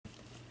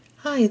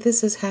Hi,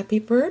 this is Happy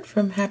Bird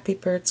from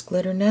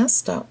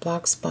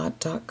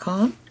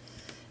happybirdsglitternest.blogspot.com,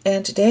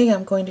 and today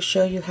I'm going to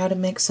show you how to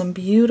make some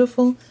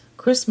beautiful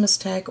Christmas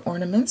tag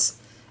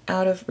ornaments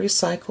out of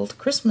recycled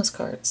Christmas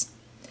cards.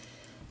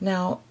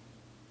 Now,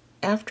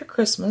 after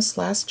Christmas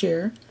last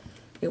year,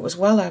 it was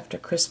well after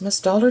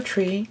Christmas, Dollar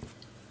Tree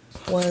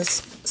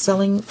was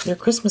selling their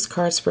Christmas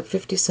cards for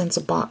 50 cents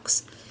a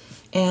box,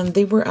 and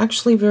they were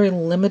actually very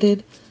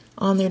limited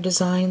on their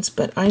designs,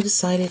 but I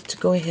decided to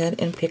go ahead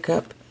and pick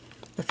up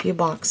a few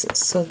boxes.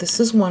 So this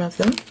is one of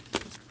them,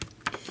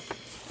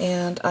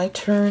 and I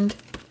turned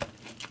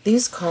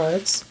these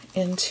cards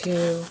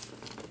into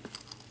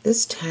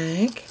this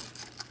tag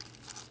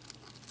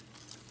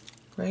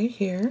right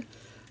here.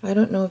 I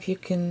don't know if you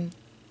can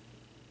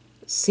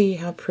see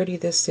how pretty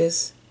this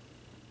is,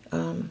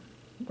 or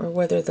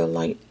whether the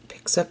light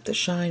picks up the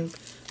shine,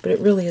 but it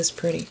really is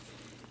pretty.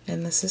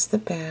 And this is the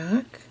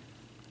back.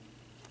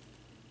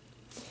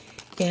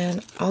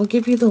 And I'll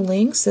give you the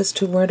links as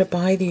to where to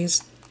buy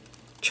these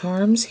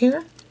charms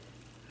here.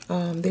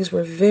 These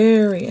were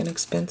very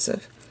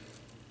inexpensive.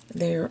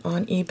 They're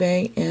on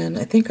eBay, and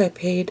I think I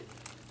paid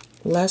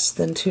less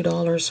than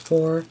 $2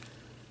 for,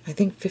 I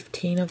think,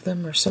 15 of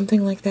them or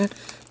something like that.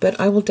 But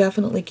I will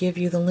definitely give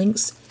you the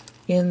links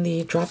in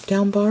the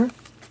drop-down bar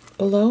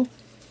below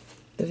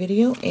the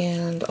video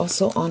and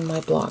also on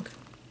my blog.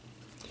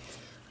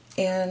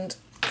 And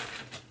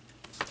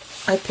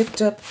I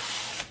picked up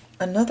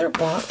another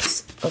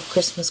box of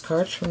Christmas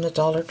cards from the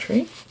Dollar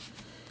Tree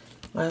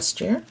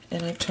last year,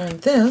 and I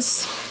turned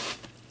this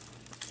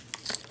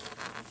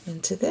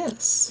into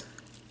this.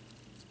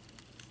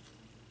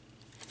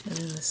 And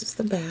then this is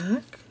the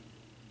back.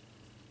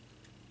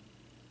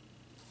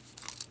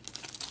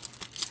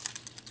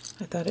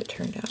 I thought it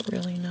turned out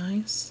really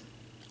nice.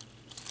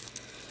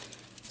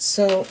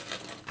 So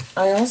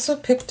I also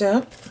picked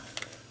up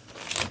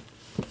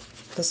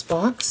this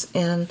box,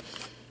 and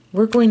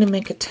we're going to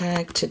make a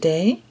tag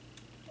today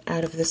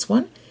out of this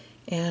one,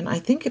 and I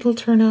think it'll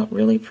turn out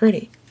really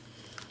pretty.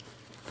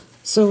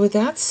 So with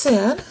that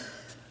said,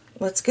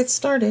 let's get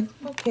started.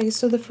 Okay,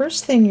 so the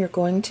first thing you're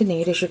going to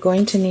need is you're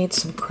going to need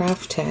some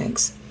craft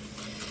tags.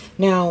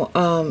 Now,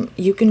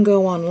 you can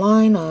go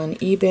online on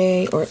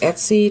eBay or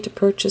Etsy to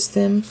purchase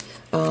them.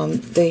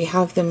 They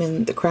have them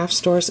in the craft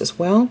stores as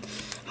well.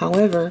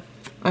 However,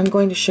 I'm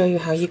going to show you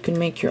how you can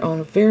make your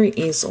own very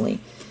easily,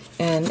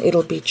 and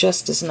it'll be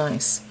just as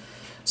nice.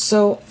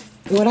 So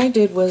what I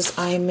did was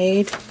I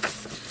made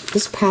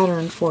this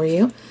pattern for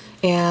you,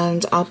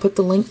 and I'll put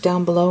the link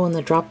down below in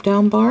the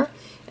drop-down bar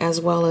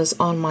as well as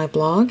on my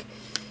blog.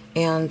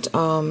 And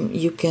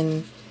you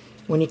can,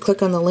 when you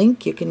click on the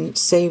link, you can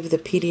save the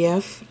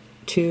PDF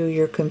to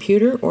your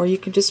computer, or you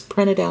can just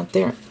print it out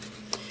there.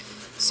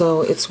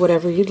 So it's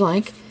whatever you'd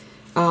like.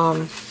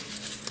 You'll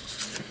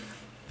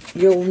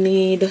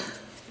need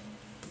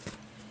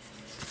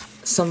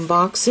some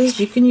boxes.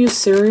 You can use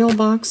cereal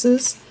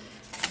boxes.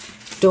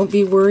 Don't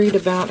be worried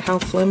about how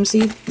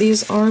flimsy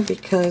these are,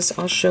 because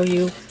I'll show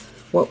you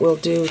what we'll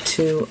do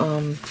to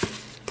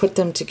put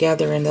them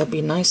together, and they'll be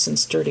nice and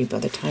sturdy by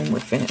the time we're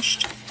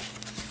finished.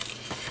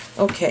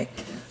 Okay,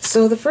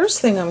 so the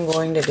first thing I'm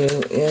going to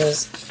do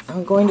is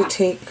I'm going to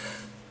take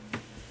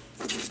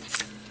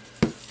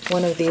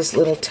one of these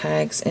little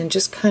tags and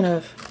just kind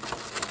of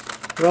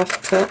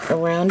rough cut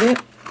around it.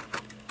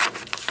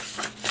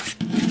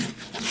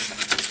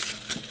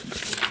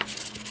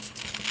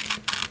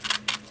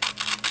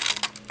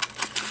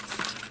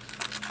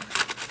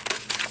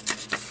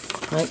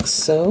 Like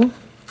so.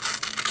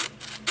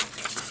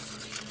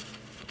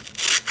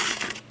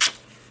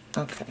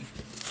 Okay.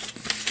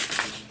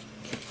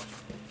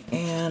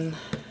 And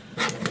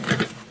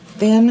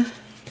then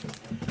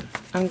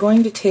I'm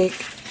going to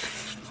take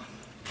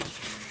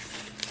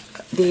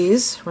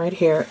these right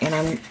here, and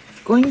I'm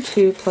going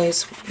to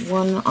place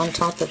one on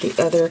top of the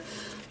other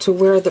to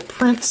where the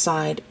print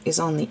side is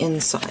on the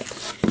inside.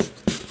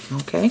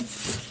 Okay?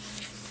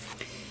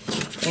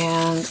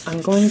 And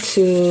I'm going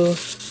to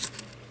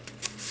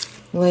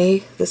lay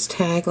this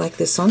tag like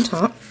this on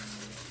top.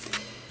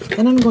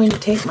 Then I'm going to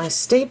take my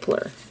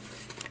stapler,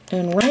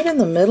 and right in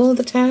the middle of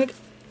the tag,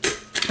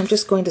 I'm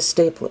just going to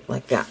staple it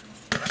like that.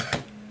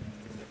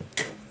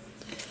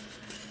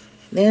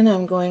 Then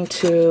I'm going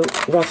to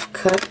rough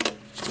cut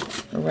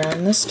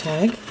around this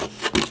tag,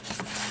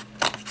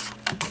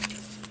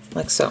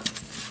 like so.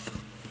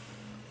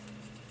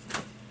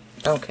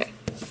 Okay,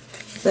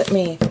 let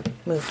me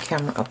move the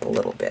camera up a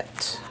little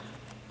bit.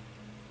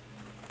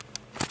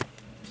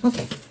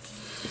 Okay.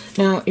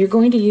 Now you're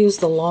going to use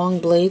the long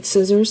blade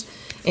scissors,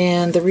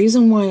 and the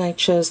reason why I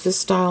chose this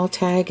style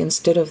tag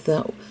instead of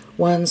the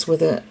ones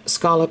with the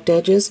scalloped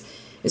edges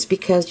is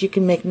because you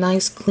can make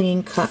nice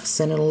clean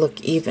cuts and it'll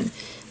look even.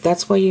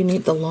 That's why you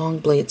need the long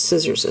blade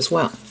scissors as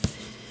well,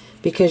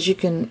 because you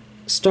can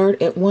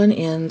start at one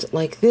end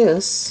like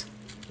this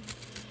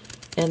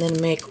and then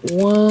make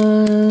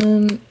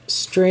one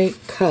straight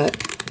cut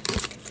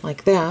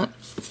like that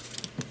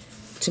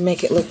to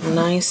make it look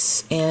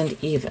nice and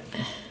even.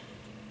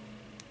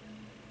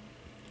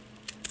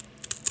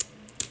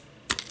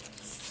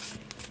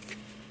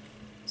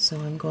 So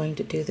I'm going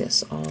to do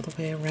this all the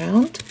way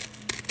around.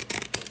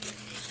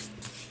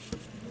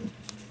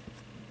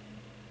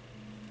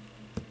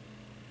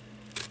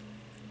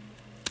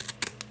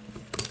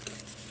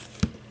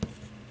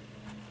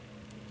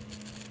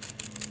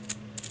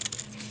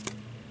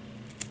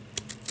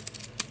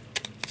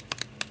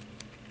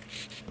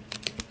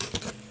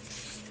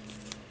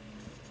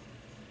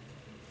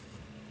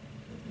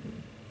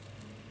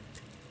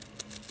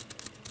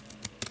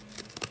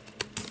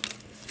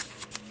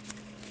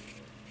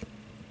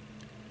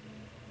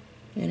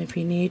 And if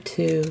you need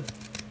to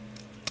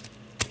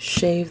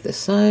shave the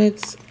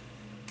sides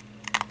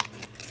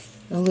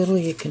a little,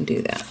 you can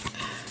do that.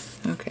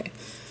 Okay,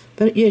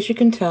 but as you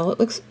can tell, it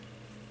looks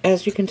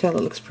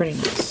pretty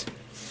nice.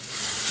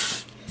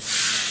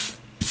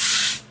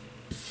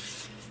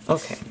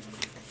 Okay.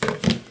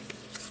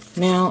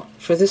 Now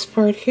for this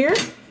part here,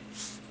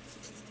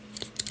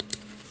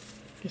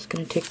 just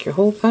going to take your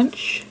hole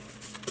punch,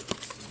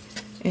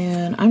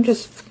 and I'm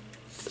just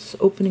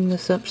opening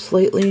this up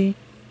slightly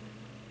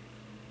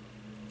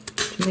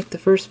to make the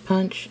first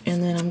punch,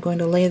 and then I'm going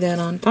to lay that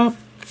on top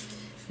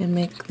and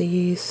make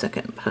the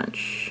second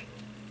punch.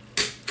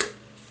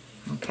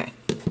 Okay.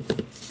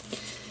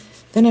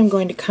 Then I'm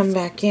going to come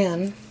back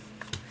in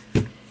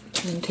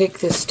and take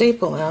this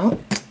staple out.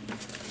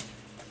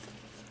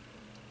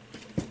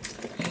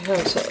 I have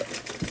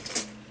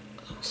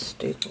a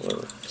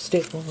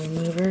staple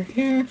remover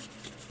here.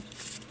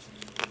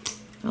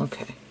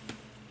 Okay.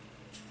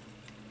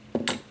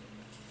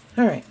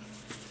 All right.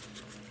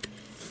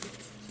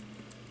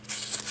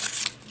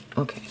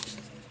 Okay.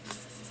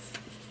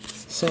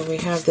 So we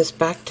have this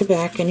back to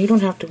back, and you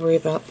don't have to worry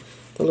about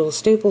the little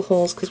staple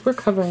holes because we're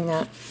covering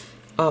that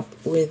up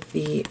with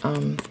the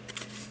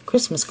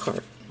Christmas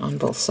card on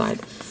both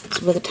sides.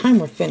 So by the time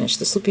we're finished,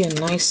 this will be a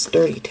nice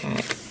sturdy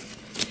tag.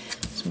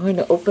 So I'm going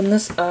to open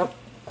this up,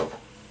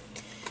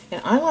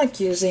 and I like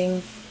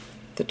using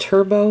the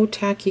Turbo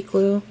Tacky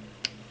Glue.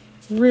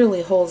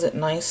 Really holds it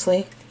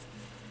nicely.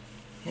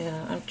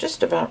 And I'm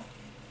just about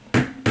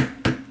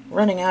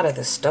running out of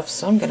this stuff,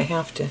 so I'm going to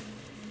have to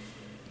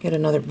get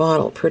another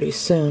bottle pretty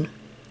soon.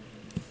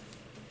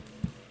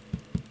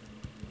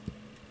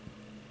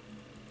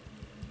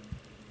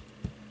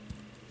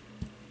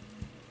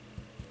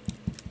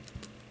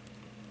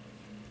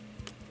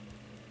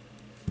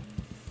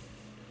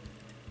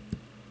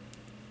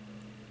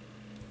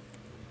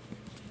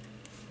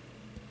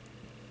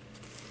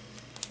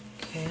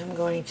 Okay, I'm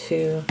going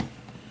to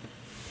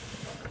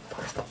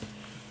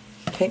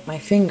take my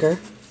finger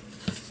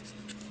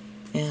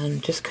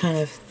and just kind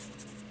of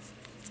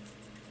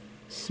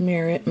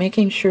smear it,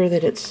 making sure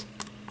that it's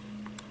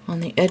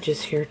on the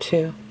edges here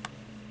too.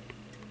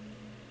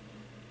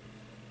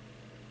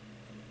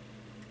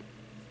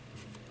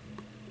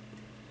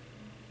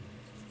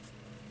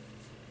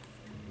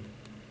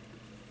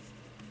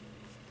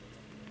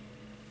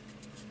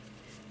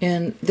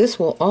 And this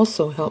will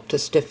also help to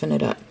stiffen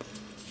it up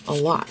a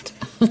lot.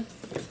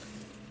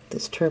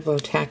 This Turbo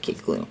Tacky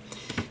Glue.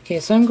 Okay,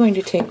 so I'm going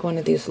to take one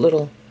of these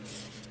little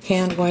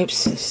hand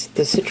wipes,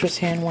 the citrus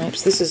hand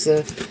wipes. This is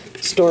a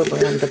store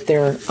brand, but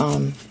they're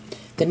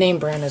the name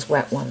brand is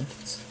Wet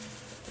Ones.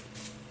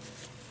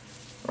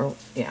 Or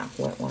yeah,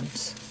 Wet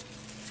Ones.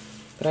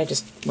 But I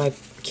just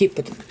keep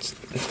it.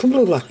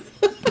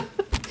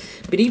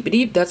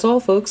 Beep, that's all,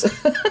 folks.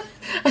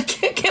 I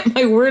can't get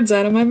my words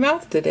out of my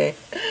mouth today.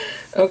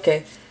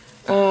 Okay.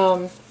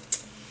 There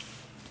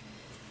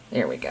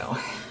we go.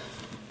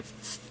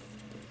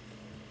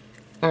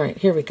 Alright,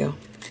 here we go.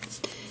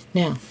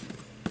 Now,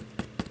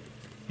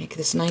 make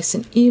this nice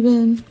and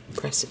even,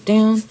 press it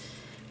down,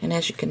 and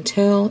as you can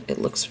tell, it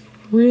looks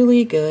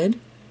really good.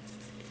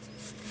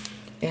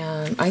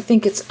 And I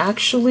think it's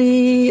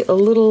actually a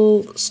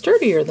little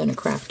sturdier than a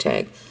craft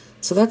tag,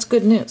 so that's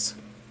good news.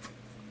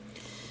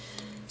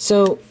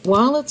 So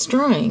while it's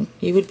drying,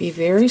 you would be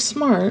very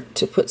smart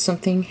to put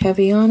something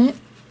heavy on it,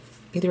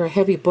 either a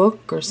heavy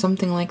book or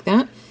something like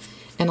that,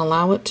 and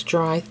allow it to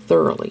dry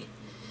thoroughly.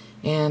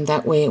 And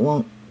that way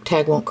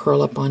tag won't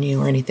curl up on you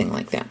or anything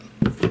like that.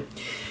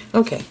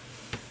 Okay,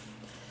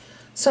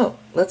 so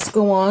let's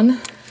go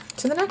on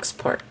to the next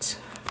part.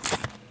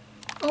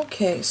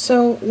 Okay,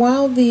 so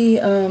while the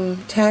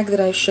tag that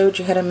I showed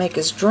you how to make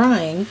is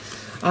drying,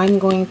 I'm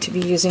going to be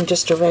using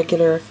just a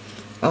regular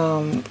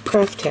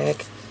craft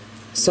tag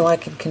so I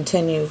can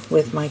continue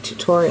with my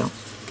tutorial.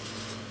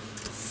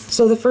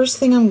 So the first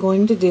thing I'm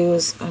going to do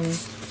is I'm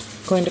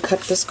going to cut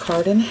this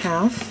card in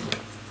half,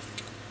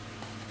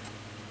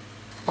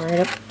 right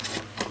up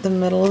the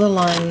middle of the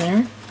line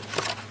there.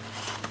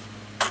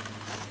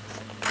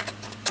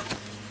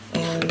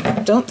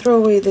 And don't throw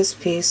away this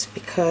piece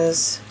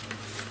because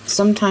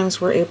sometimes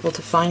we're able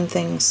to find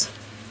things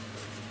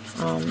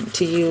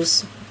to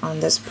use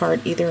on this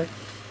part, either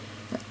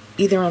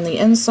on the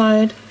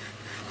inside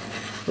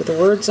where the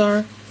words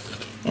are,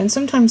 and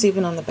sometimes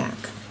even on the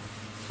back.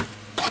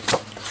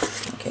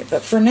 Okay,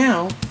 but for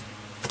now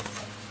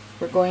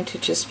we're going to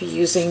just be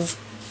using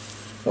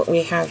what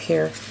we have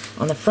here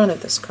on the front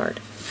of this card.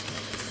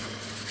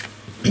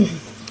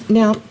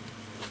 Now,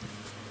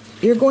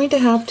 you're going to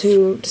have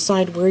to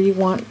decide where you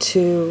want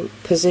to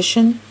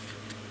position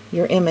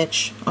your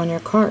image on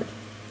your card.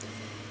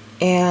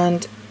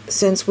 And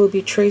since we'll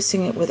be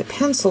tracing it with a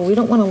pencil, we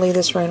don't want to lay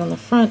this right on the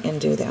front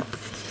and do that.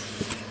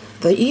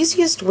 The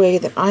easiest way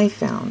that I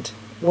found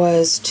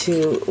was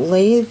to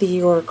lay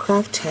your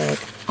craft tag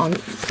on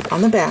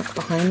the back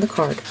behind the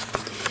card,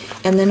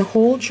 and then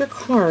hold your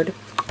card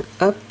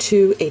up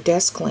to a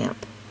desk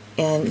lamp,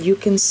 and you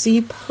can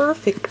see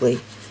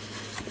perfectly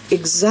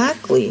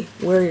exactly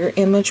where your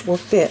image will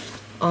fit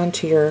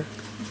onto your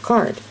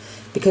card,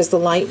 because the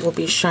light will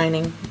be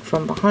shining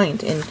from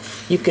behind, and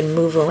you can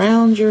move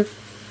around your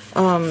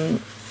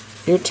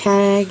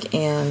tag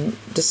and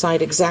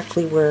decide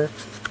exactly where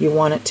you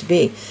want it to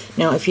be.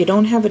 Now, if you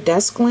don't have a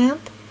desk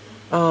lamp,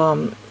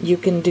 you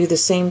can do the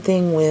same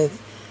thing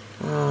with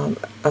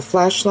a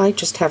flashlight.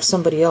 Just have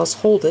somebody else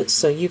hold it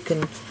so you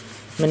can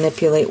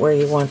manipulate where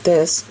you want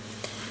this.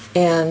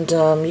 And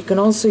you can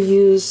also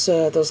use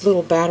those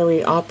little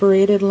battery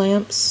operated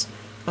lamps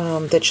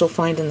that you'll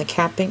find in the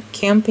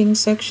camping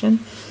section.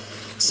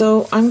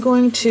 So I'm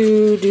going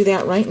to do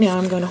that right now.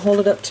 I'm going to hold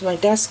it up to my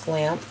desk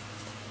lamp,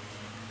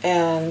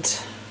 and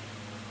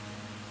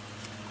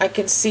I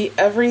can see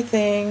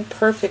everything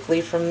perfectly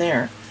from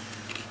there.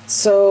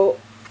 So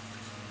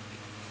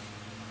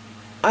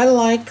I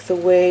like the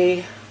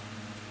way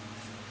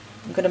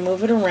I'm going to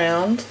move it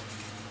around.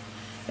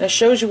 And it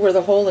shows you where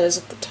the hole is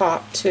at the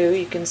top too.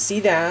 You can see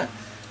that,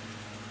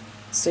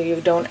 so you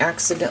don't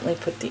accidentally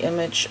put the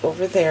image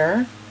over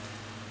there.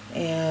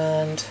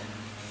 And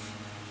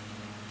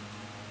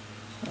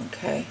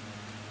okay,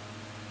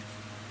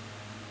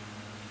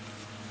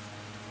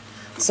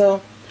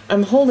 so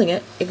I'm holding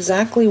it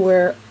exactly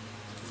where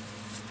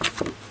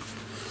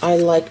I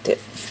liked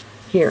it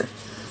here.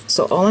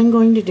 So all I'm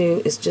going to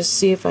do is just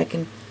see if I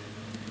can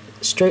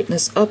straighten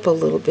this up a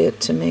little bit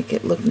to make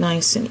it look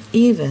nice and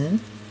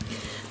even.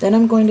 Then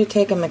I'm going to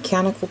take a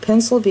mechanical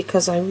pencil,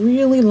 because I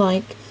really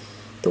like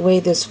the way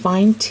this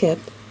fine tip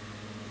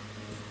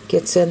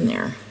gets in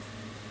there.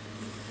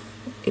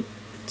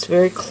 It's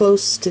very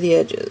close to the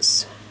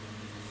edges.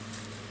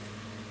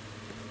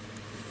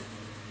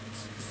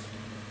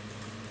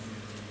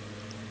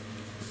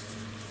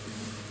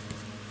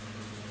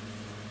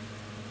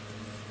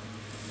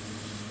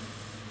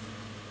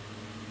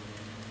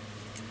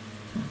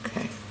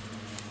 Okay.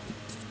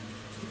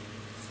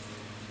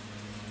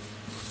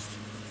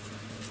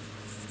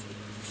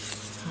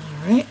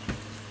 Alright.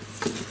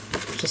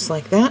 Just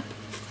like that.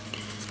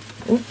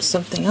 Oops,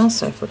 something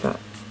else I forgot.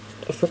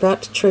 I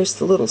forgot to trace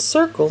the little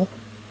circle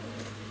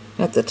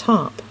at the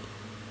top.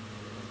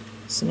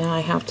 So now I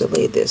have to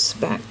lay this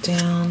back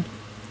down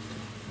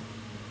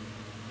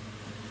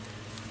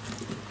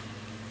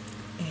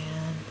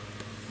and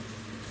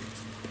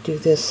do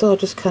this, so I'll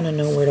just kind of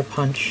know where to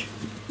punch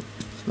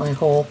my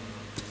hole.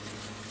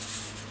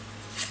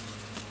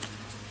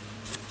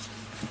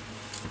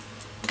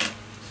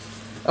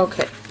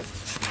 Okay.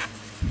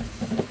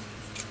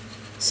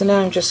 So now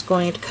I'm just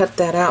going to cut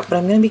that out, but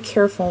I'm going to be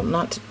careful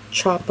not to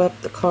chop up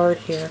the card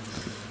here.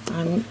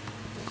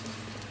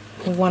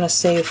 We want to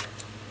save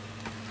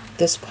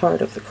this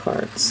part of the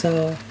card.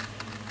 So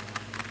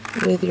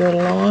with your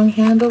long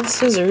handled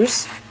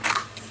scissors,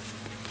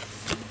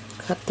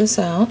 cut this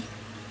out.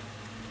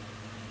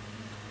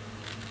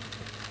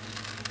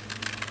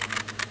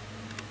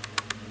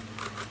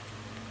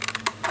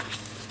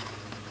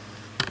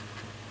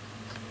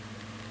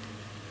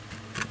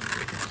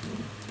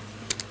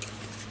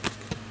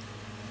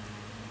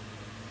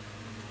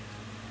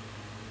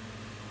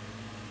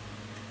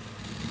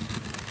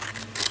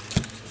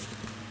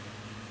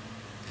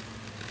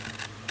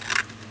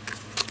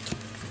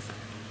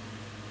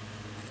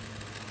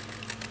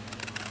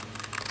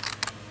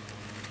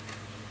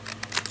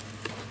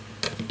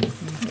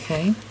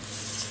 Okay.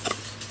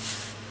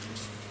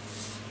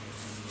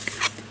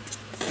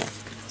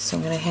 So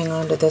I'm going to hang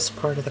on to this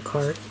part of the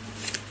card.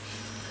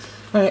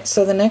 Alright,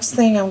 so the next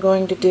thing I'm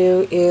going to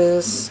do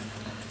is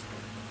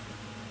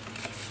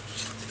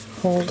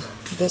hold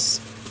this,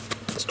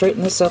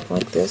 straighten this up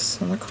like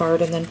this on the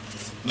card, and then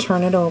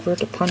turn it over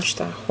to punch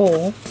that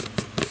hole.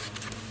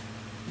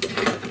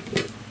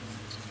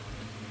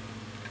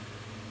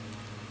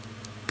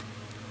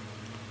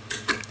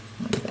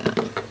 Like that.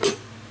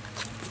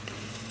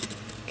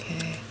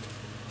 Okay.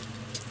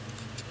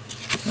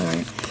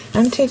 Alright,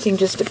 I'm taking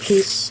just a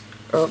piece,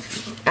 or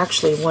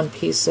actually one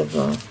piece of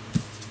a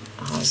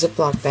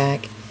Ziploc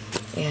bag,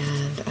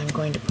 and I'm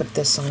going to put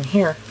this on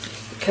here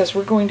because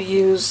we're going to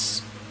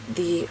use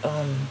the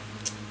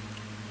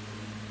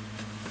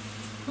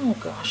oh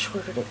gosh,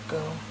 where did it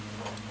go?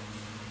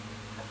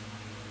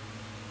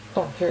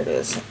 Oh, here it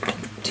is.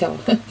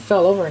 It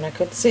fell over and I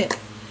couldn't see it.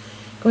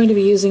 Going to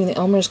be using the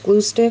Elmer's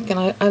glue stick, and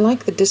I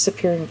like the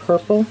disappearing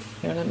purple.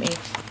 Here, let me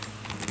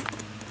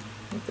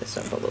move this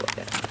up a little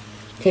bit,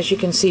 because you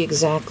can see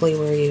exactly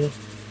where you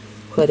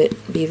put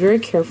it. Be very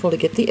careful to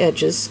get the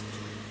edges,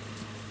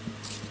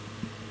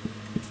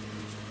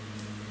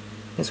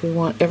 because we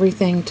want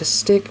everything to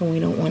stick and we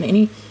don't want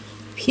any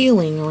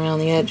peeling around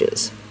the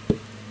edges.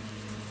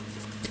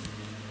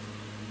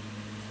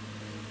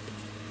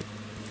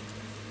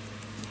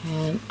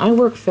 And I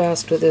work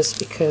fast with this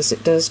because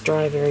it does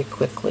dry very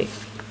quickly.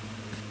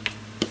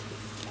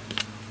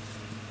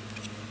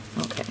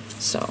 Okay,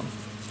 so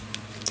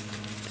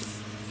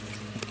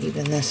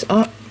even this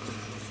up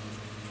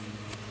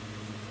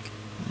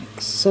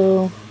like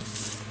so,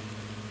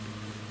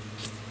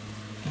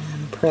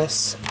 and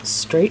press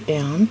straight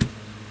down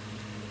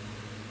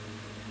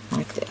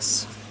like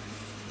this.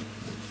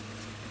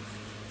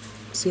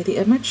 See the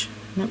image?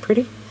 Isn't that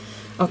pretty?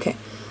 Okay,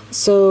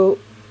 so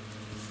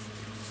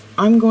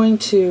I'm going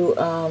to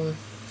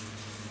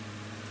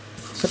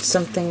put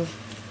something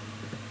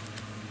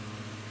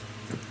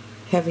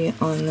heavy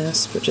on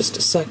this for just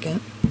a second.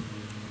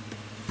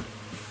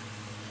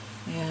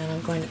 And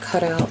I'm going to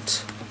cut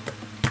out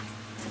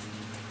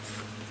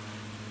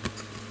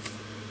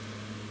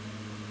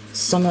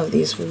some of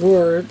these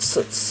words.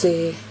 Let's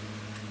see.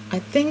 I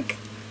think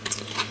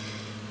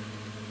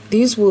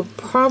these will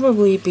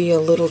probably be a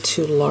little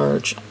too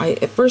large.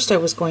 At first I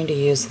was going to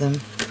use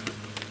them,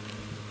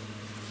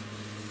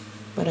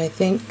 but I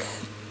think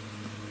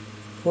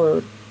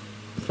for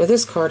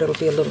this card it'll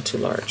be a little too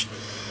large.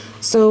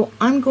 So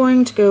I'm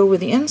going to go with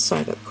the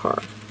inside of the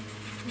card,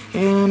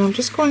 and I'm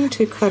just going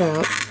to cut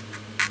out,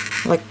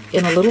 like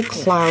in a little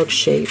cloud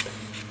shape,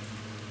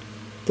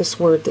 this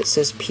word that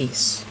says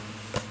peace.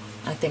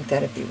 I think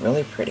that'd be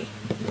really pretty.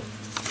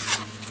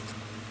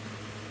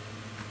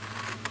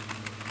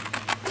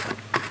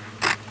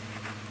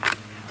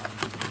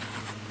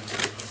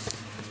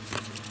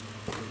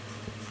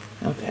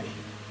 Okay,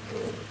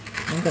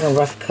 I'm going to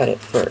rough cut it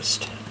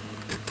first,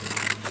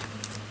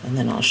 and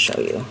then I'll show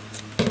you.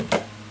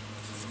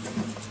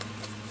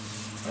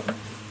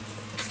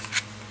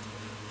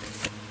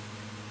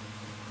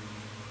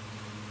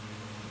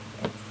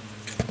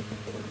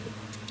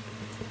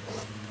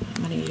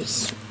 I'm going to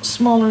use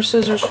smaller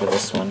scissors for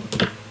this one.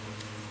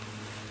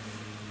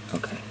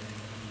 Okay,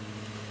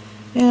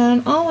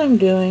 and all I'm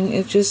doing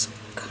is just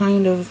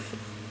kind of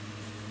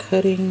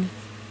cutting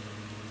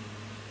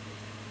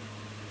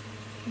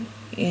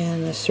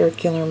in a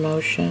circular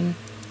motion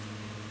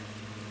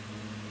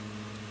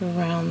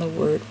around the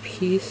word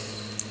peace.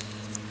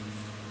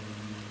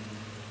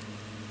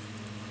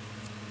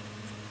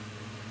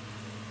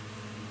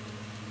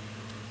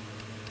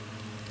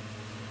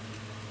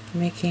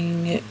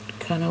 Making it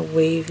kind of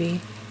wavy,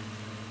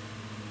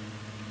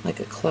 like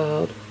a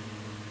cloud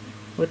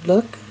would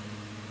look.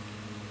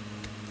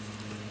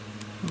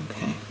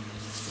 Okay.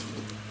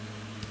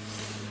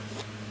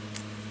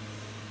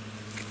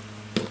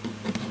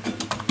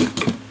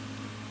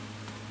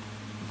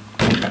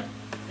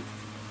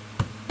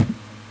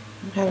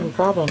 I'm having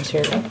problems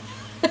here.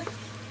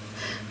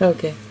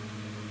 Okay.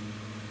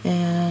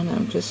 And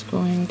I'm just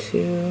going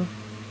to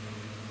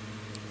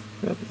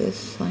rub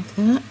this like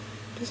that.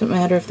 Doesn't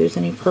matter if there's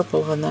any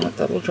purple on that,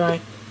 that'll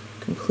dry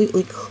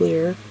completely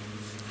clear.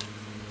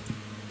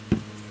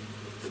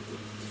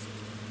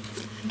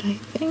 And I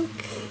think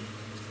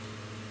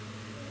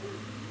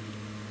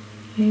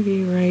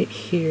maybe right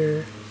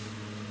here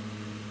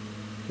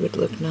would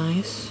look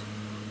nice.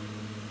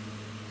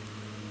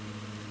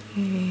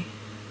 Maybe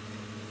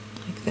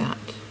like that,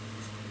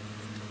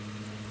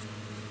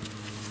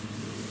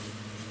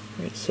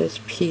 where it says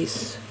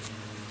peace.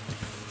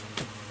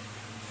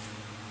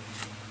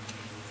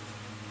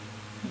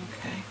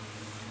 Okay.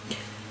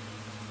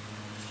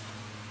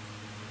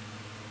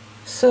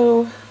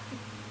 So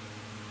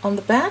on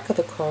the back of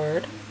the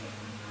card,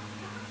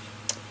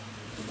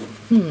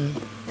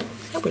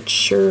 I would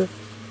sure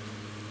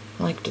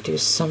like to do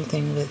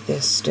something with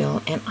this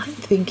still, and I'm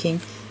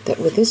thinking that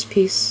with this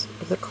piece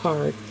of the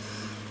card,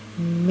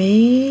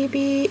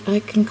 maybe I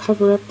can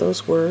cover up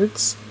those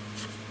words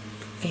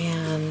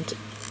and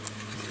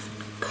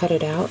cut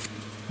it out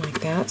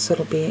like that so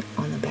it'll be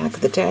on the back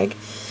of the tag.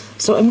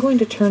 So I'm going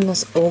to turn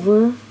this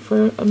over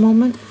for a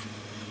moment,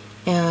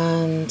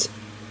 and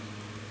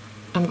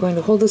I'm going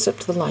to hold this up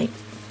to the light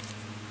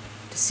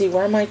to see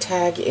where my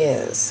tag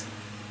is.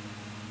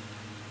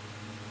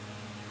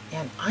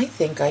 And I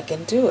think I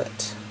can do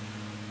it.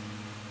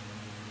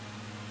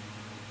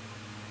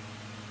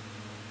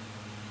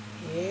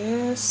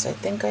 Yes, I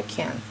think I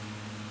can.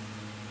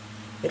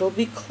 It'll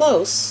be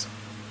close.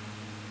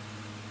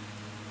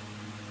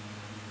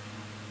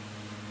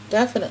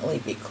 Definitely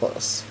be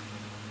close.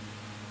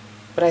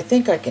 But I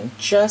think I can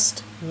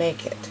just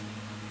make it.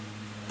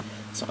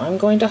 So I'm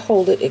going to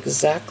hold it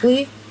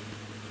exactly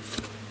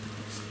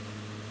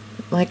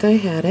like I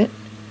had it.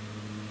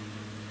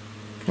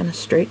 Kind of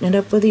straighten it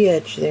up with the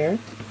edge there.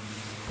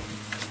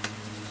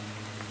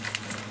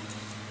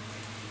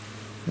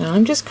 Now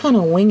I'm just kind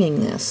of winging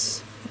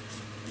this,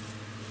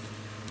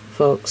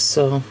 folks,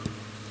 so,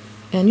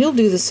 and you'll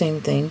do the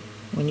same thing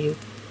when you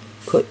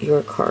put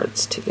your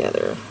cards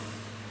together.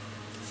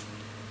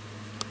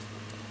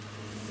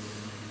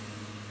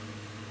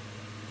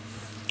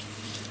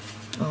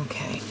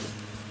 Okay.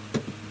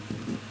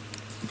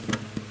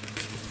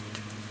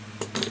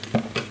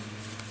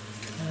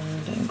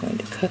 And I'm going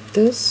to cut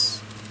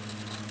this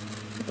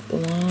with the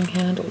long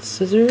handled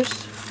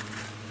scissors.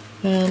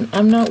 And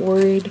I'm not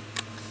worried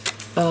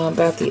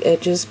about the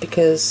edges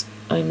because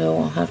I know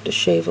I'll have to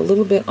shave a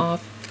little bit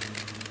off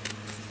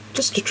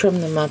just to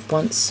trim them up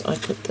once I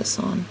put this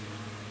on.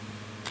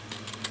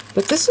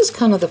 But this is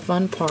kind of the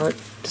fun part,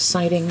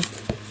 deciding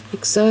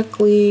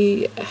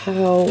exactly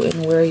how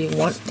and where you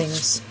want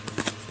things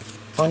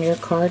on your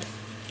card.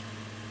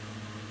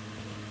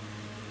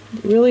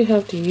 You really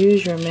have to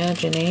use your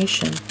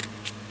imagination.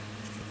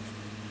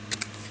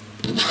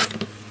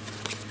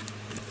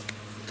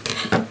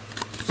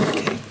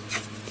 Okay,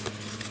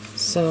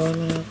 so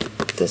I'm going to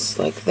put this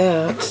like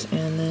that,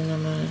 and then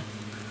I'm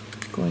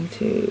going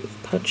to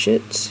punch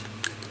it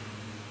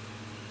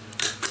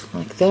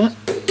like that.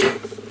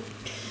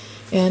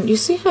 And you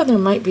see how there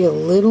might be a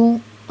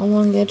little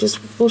along the edges?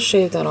 We'll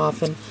shave that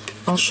off and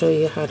I'll show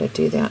you how to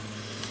do that.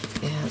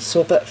 And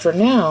so, but for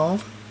now,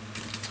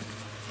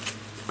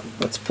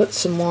 let's put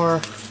some more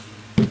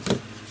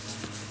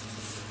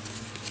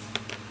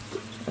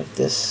of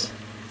this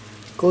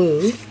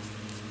glue.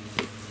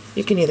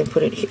 You can either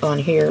put it on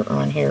here or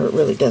on here, it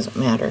really doesn't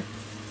matter.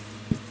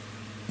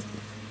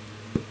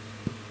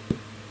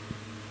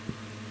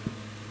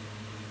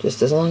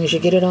 Just as long as you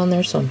get it on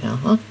there somehow,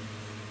 huh?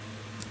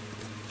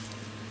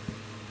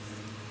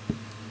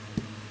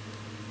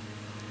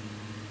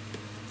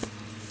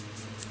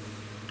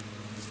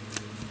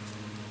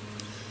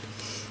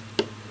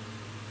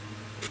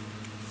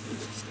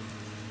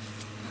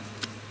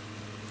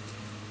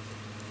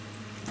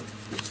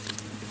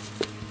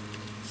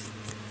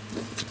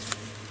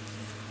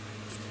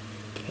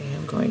 Okay,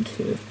 I'm going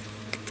to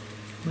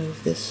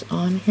move this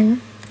on here,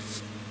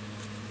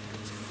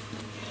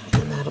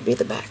 and that'll be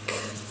the back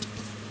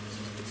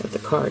of the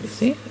card.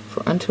 See,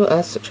 for unto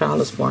us a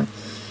child is born,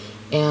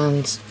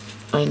 and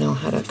I know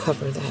how to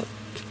cover that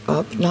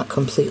up, not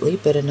completely,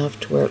 but enough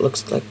to where it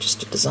looks like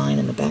just a design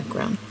in the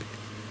background.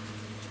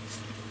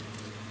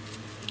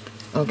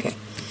 Okay,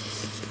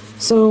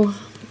 so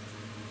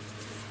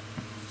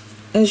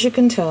as you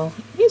can tell,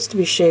 it needs to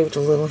be shaved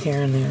a little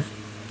here and there.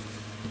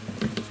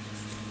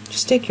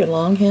 Just take your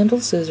long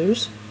handled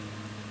scissors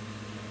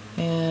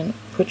and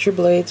put your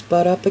blade's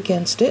butt up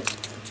against it.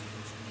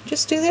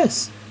 Just do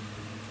this.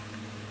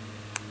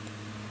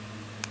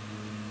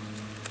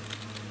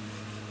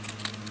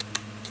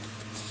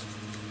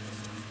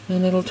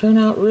 And it'll turn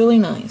out really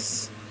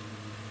nice.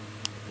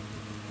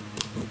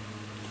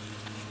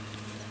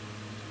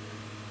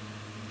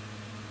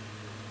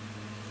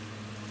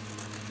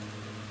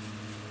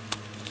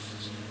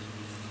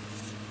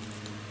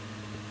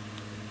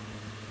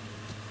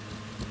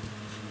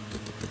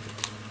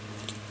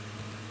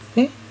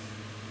 Okay.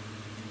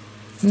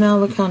 Now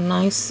look how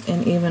nice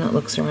and even it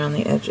looks around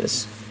the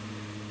edges.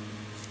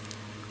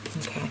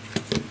 Okay.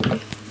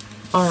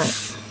 Alright.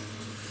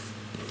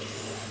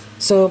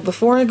 So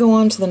before I go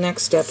on to the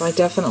next step, I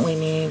definitely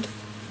need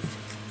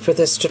for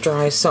this to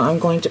dry, so I'm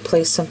going to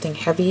place something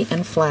heavy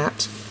and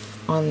flat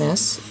on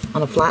this,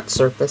 on a flat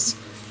surface,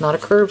 not a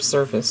curved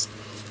surface.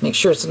 Make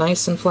sure it's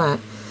nice and flat.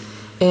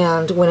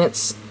 And when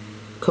it's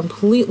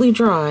completely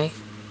dry,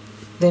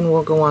 then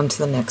we'll go on to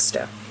the next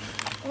step.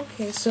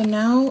 Okay, so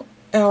now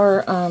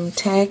our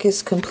tag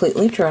is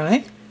completely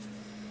dry.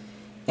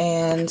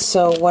 And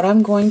so what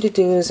I'm going to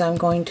do is I'm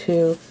going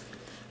to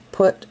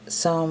put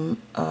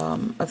some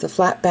of the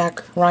flat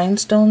back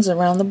rhinestones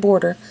around the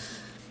border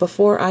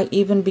before I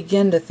even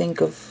begin to think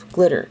of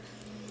glitter.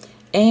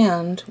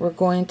 And we're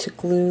going to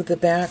glue the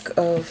back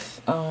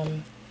of,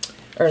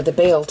 or the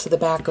bail to the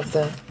back of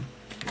the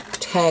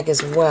tag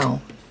as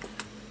well.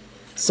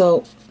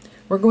 So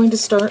we're going to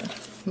start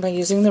by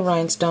using the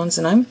rhinestones,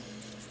 and I'm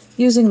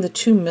using the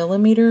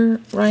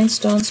 2mm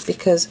rhinestones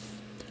because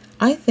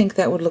I think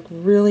that would look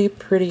really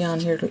pretty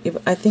on here.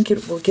 I think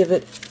it will give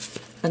it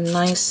a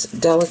nice,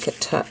 delicate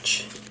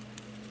touch.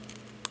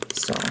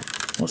 So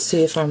we'll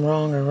see if I'm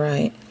wrong or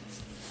right.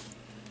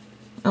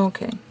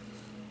 Okay.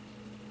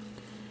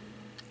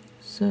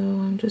 So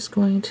I'm just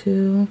going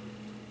to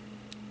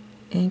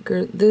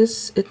anchor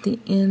this at the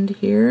end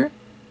here,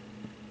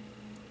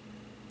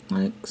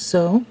 like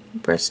so.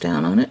 Press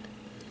down on it.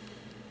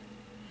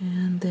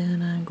 And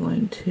then I'm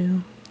going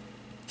to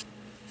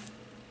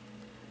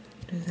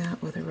do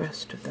that with the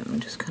rest of them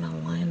and just kind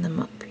of line them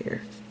up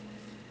here.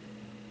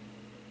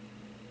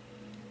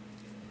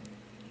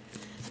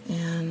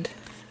 And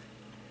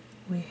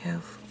we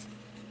have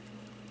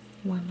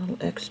one little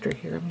extra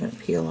here I'm going to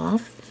peel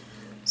off.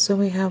 So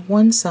we have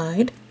one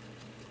side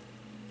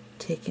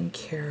taken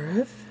care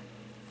of.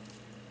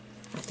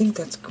 I think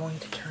that's going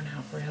to turn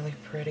out really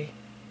pretty.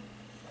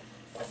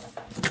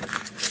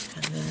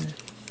 And then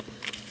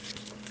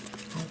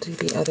I'll do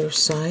the other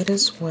side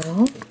as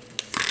well.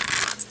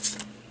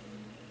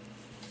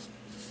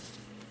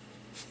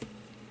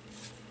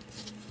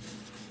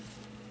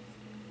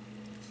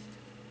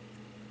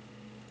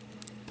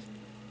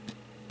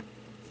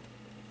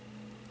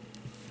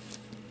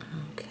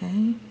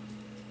 Okay.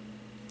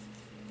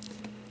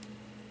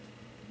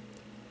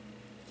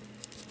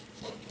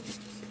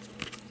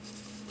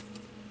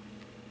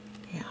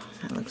 Yeah,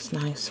 that looks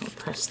nice. I'll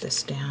press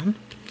this down.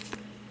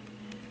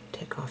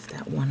 Take off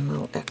that one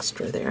little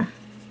extra there.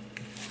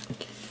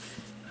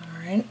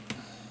 Alright,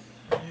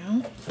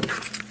 now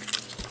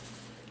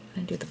I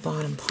do the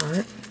bottom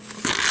part.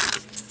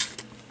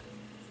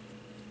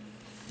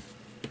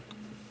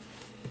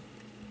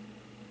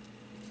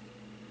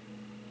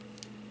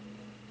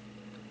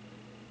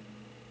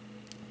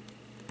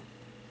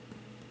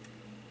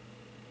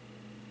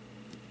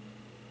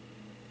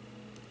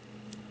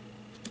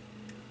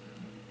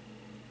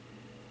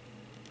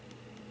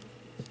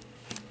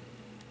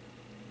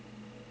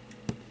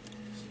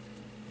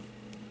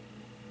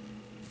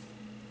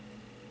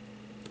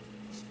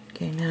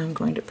 Okay, now I'm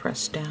going to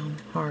press down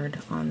hard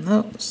on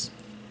those.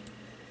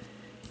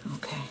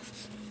 Okay.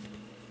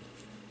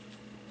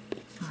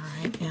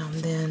 Alright, and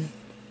then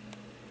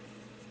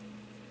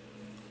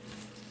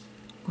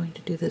I'm going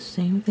to do the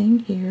same thing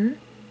here.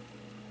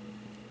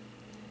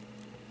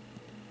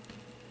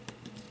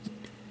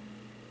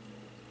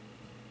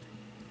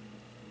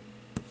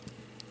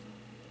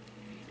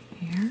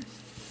 Here.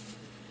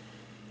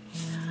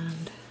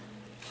 And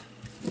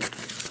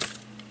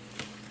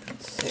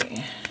let's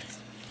see.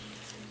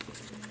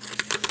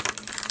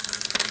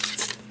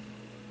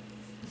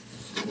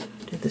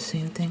 Do the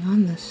same thing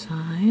on this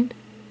side.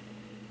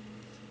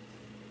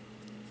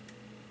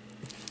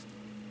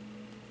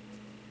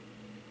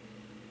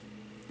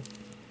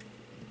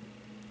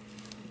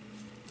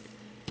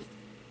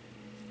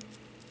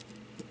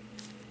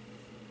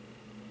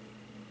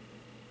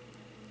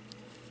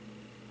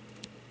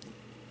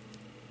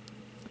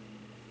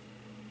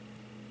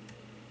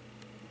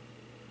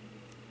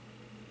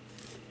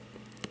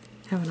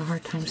 Having a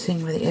hard time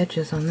seeing where the edge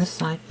is on this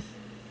side.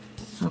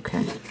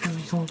 Okay, let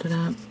me hold it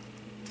up.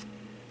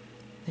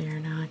 There,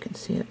 now I can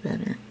see it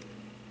better.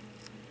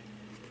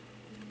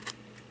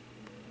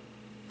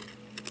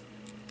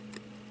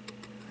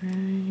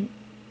 Right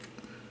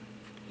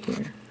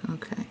here,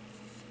 okay.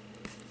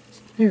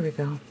 There we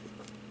go.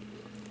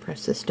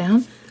 Press this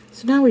down.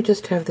 So now we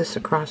just have this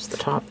across the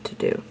top to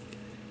do.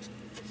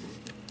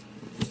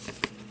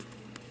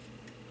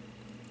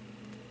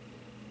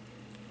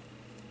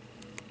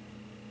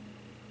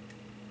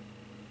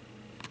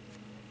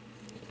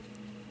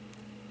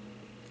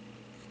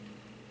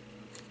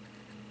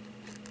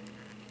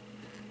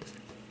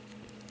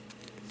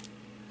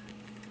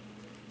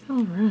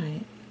 All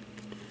right.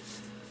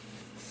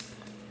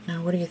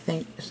 Now what do you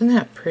think? Isn't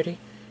that pretty?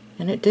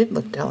 And it did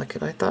look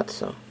delicate, I thought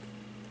so.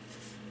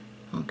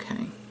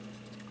 Okay.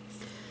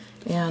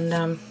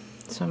 And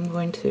so I'm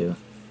going to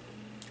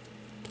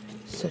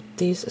set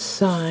these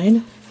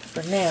aside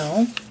for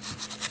now.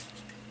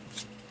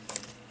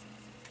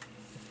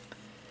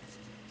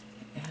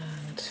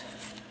 And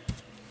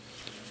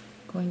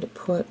I'm going to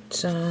put,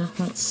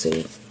 let's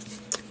see.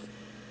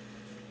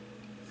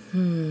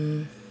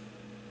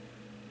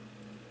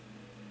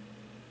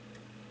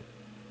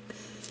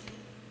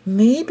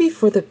 Maybe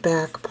for the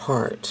back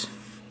part,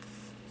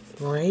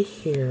 right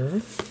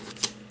here,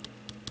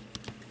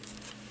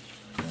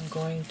 I'm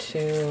going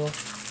to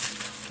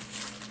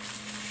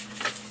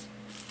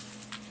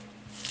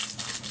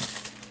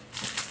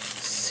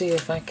see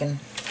if I can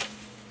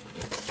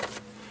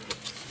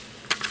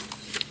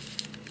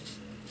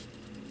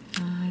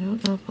I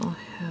don't know if I'll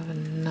have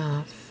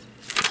enough.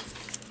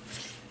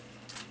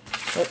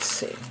 Let's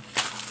see.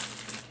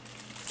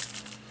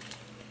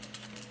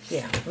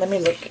 Yeah, let me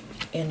look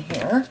in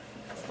here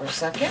for a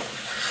second.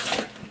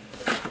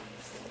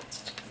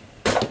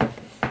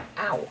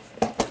 Ow.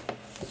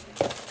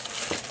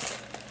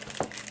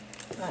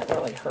 That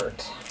really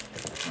hurt.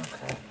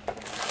 Okay.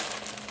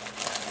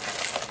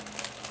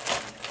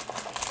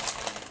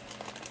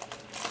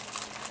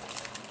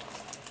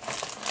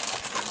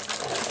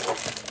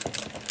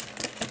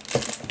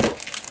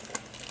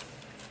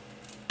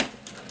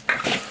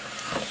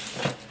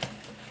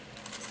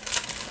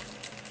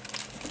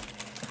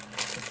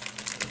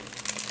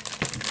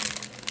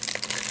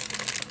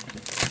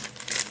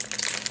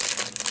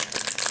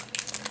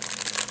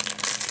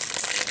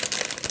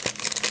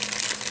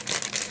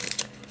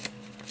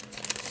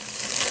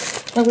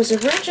 I was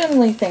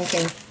originally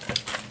thinking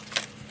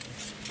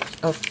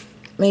of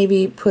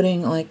maybe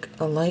putting like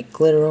a light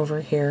glitter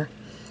over here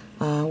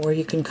where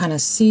you can kind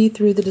of see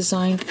through the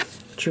design,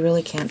 but you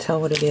really can't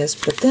tell what it is.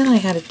 But then I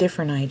had a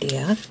different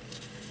idea,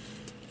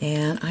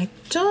 and I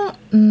don't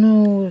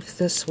know if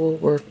this will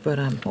work, but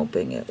I'm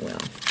hoping it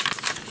will.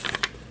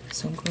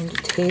 So I'm going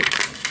to take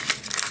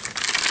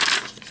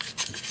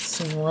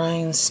some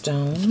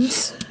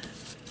rhinestones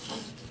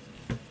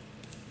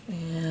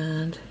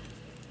and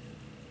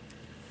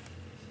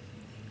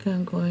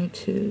I'm going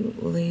to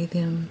lay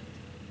them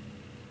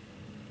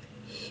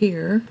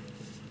here.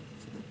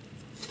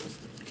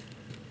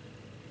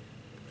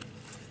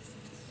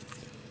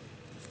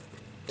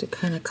 To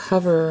kind of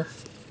cover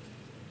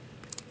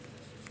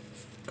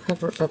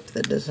up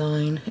the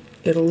design.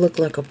 It'll look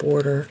like a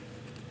border.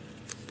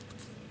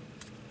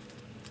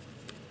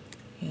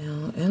 You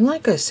know, and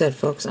like I said,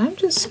 folks, I'm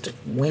just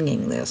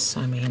winging this.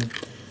 I mean,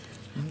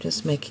 I'm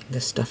just making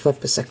this stuff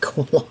up as I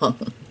go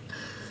along.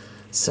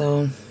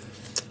 So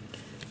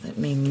let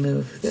me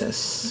move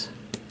this.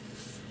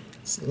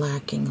 Let's It's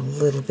lacking a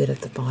little bit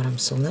at the bottom,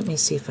 so let me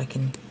see if I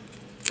can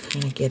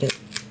kind of get it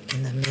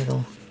in the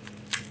middle.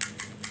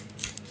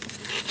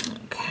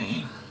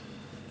 Okay.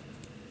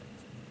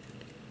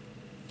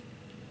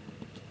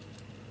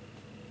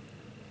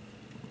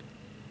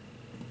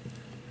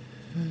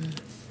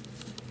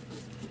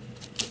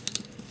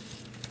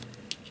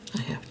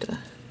 I have to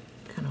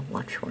kind of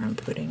watch where I'm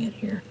putting it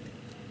here.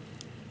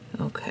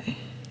 Okay.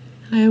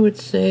 I would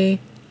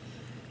say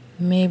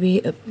maybe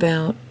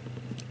about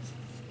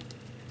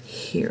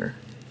here.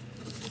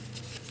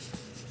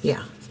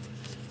 Yeah.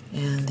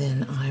 And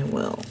then I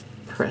will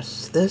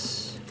press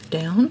this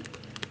down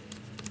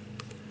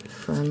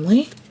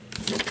firmly.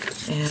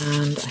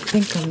 And I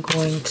think I'm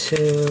going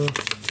to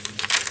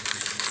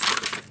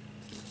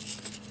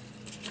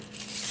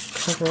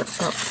cover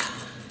up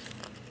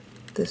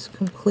this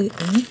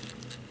completely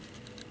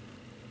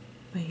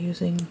by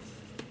using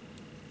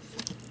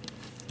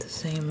the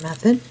same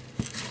method.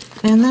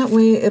 And that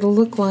way it'll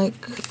look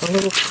like a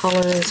little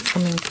color is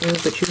coming through,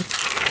 but you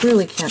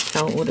really can't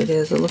tell what it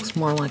is. It looks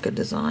more like a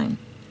design.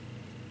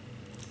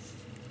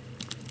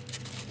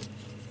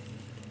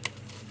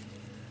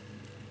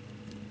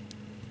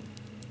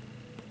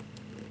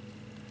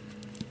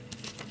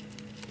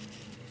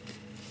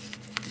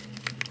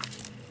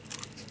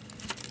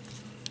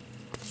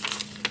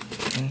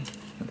 Okay,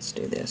 let's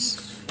do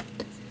this.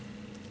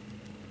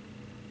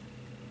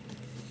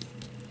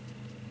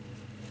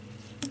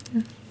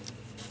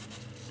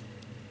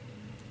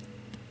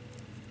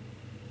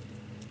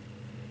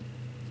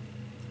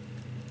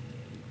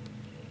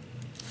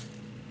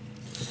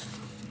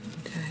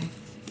 Okay.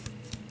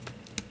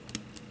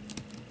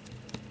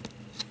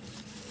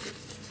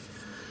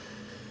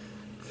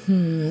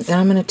 And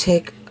I'm going to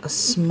take a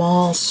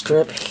small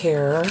strip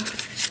here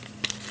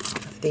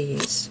of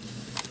these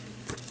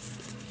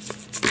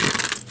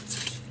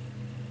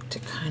to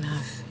kind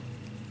of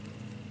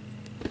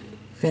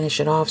finish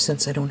it off,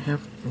 since I don't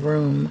have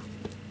room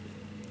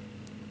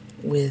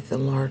with the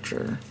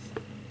larger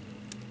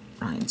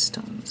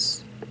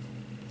rhinestones.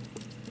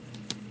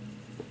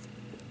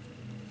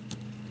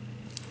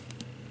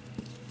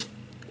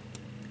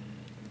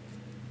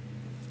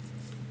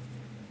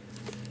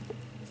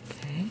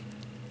 Okay.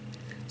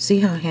 See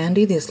how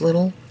handy these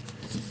little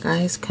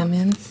guys come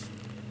in?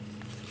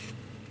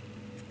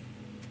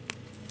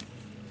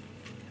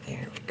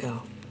 There we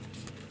go.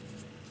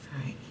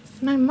 Alright.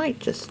 And I might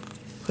just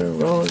put a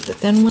row of the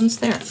thin ones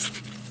there.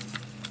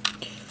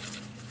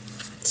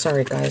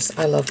 Sorry guys,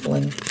 I love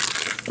bling.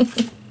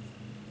 Okay.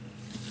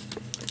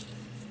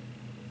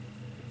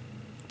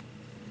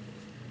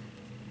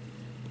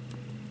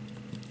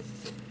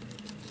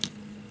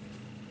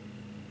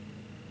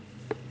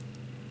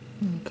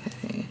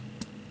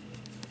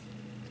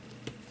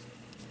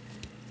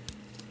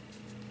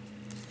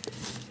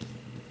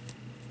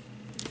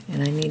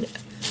 And I need a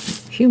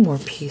few more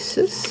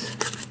pieces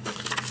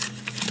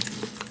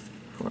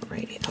for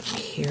right up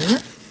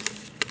here.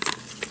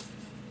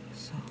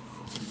 So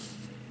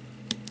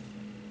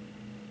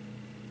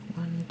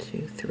 1,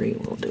 2, 3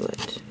 will do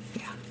it.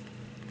 Yeah.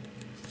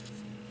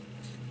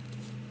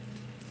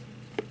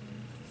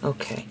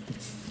 Okay.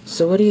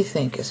 So what do you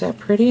think? Is that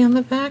pretty on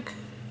the back?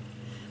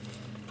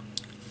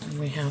 And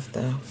we have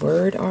the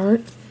word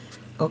art.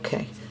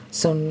 Okay.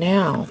 So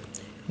now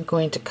I'm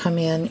going to come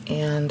in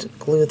and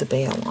glue the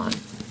bail on.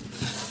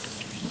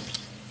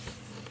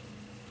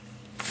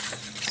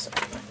 So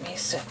let me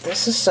set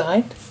this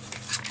aside.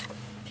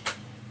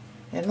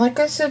 And like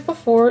I said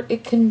before,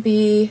 it can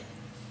be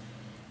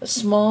a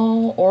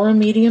small or a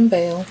medium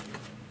bail.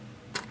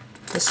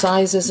 The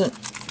size isn't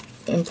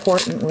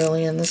important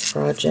really in this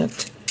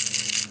project.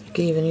 You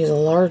could even use a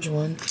large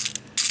one,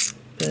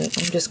 but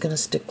I'm just going to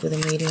stick with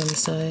a medium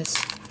size.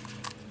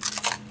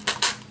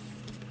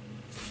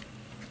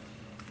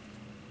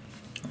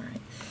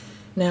 Alright.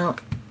 Now,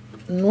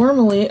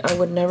 normally I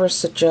would never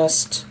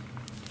suggest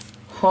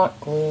hot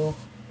glue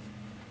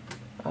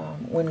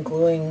when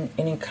gluing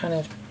any kind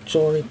of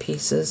jewelry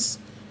pieces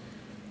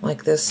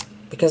like this,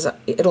 because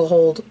it'll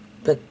hold,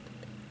 but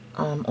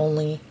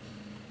only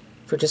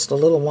for just a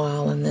little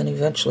while and then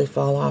eventually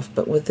fall off.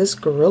 But with this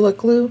Gorilla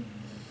Glue,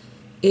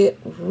 it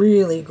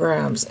really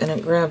grabs, and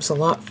it grabs a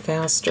lot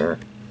faster,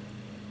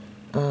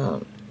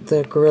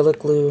 the Gorilla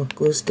Glue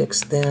glue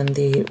sticks, than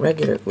the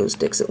regular glue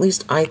sticks. At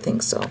least I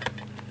think so.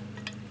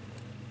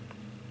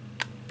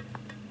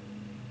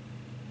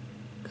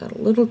 Got a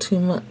little too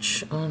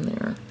much on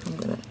there. I'm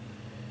going to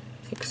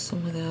take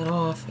some of that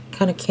off. It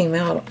kind of came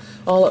out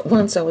all at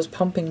once. I was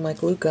pumping my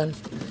glue gun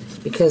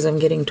because I'm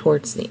getting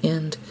towards the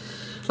end.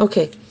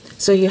 Okay,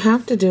 so you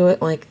have to do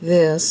it like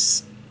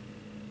this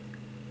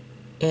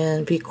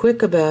and be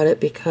quick about it,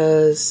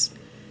 because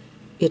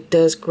it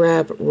does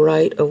grab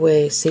right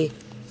away. See,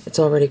 it's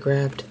already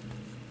grabbed.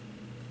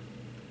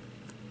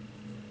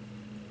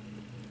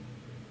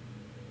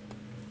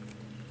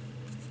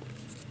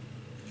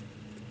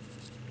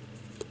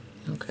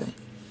 Okay.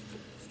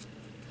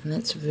 And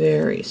it's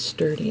very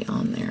sturdy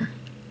on there.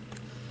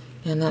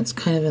 And that's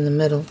kind of in the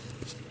middle.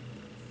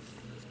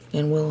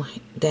 and we'll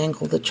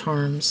dangle the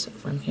charms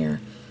from here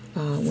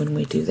when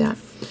we do that.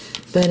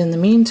 But in the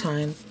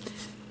meantime,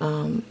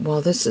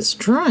 while this is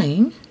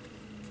drying,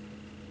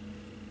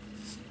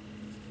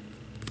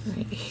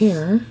 right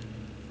here,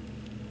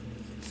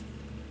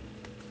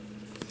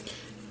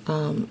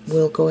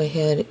 we'll go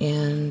ahead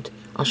and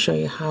I'll show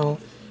you how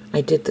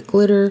I did the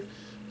glitter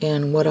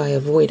and what I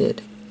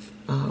avoided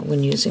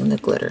when using the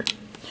glitter.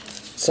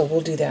 So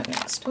we'll do that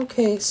next.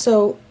 Okay,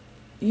 so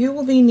you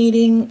will be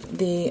needing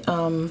the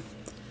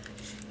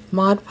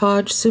Mod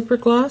Podge Super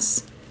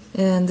Gloss,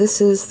 and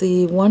this is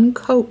the one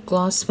coat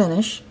gloss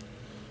finish,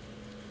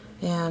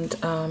 and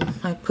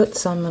I put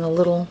some in a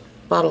little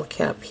bottle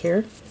cap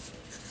here.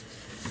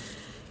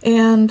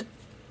 And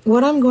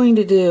what I'm going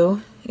to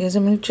do is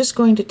I'm just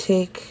going to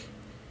take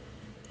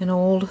an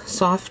old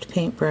soft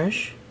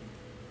paintbrush.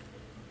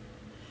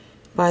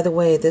 By the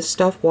way, this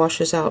stuff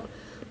washes out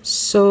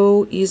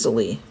so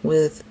easily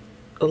with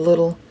a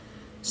little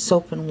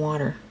soap and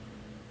water.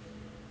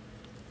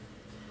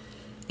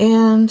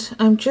 And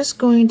I'm just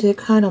going to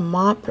kind of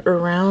mop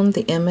around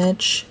the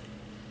image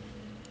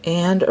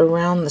and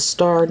around the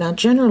star. Now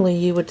generally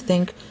you would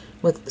think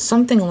with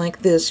something like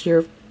this,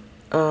 your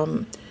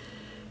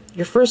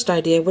first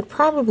idea would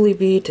probably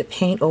be to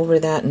paint over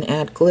that and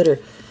add glitter.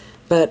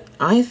 But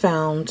I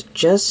found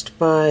just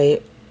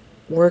by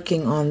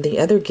working on the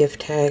other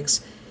gift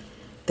tags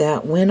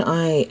that when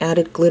I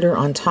added glitter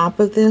on top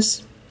of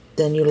this,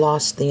 then you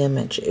lost the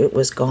image. It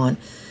was gone.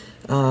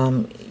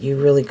 You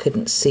really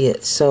couldn't see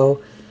it.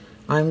 So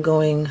I'm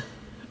going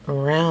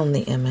around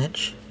the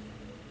image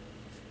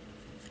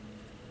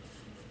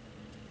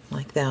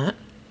like that.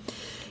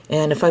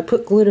 And if I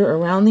put glitter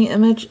around the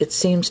image, it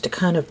seems to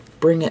kind of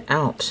bring it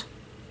out,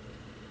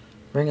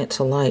 bring it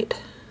to light.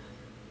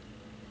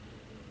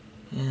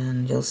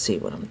 And you'll see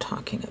what I'm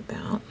talking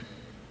about.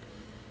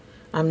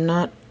 I'm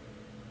not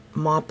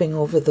mopping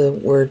over the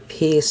word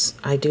peace.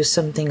 I do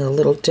something a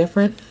little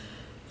different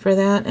for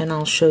that, and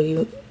I'll show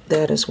you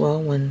that as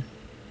well when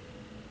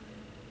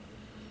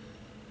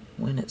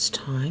it's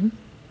time.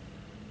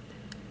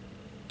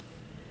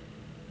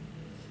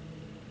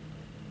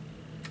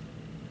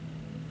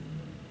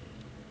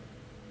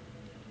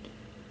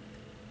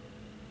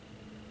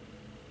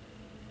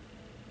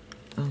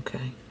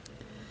 Okay,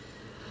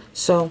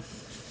 so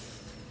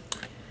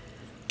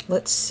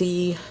let's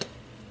see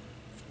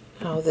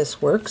how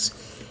this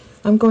works.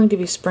 I'm going to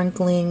be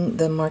sprinkling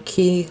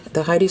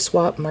the Heidi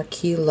Swapp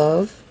Marquee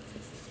Love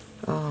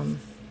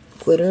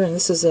glitter, and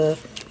this is a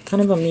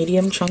kind of a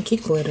medium chunky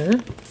glitter,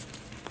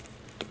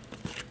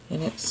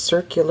 and it's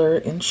circular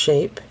in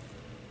shape.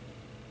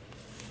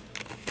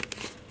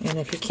 And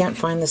if you can't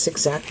find this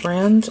exact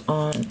brand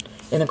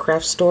in a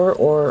craft store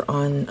or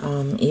on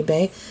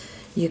eBay,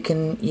 you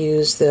can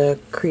use the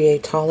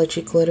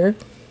Creatology glitter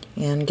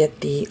and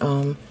get the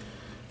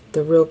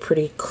real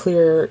pretty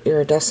clear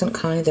iridescent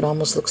kind that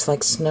almost looks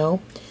like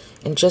snow,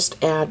 and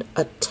just add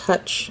a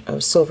touch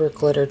of silver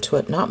glitter to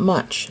it. Not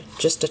much,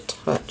 just a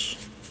touch.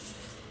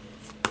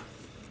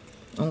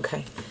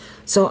 Okay,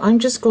 so I'm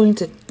just going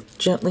to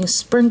gently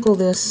sprinkle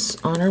this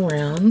on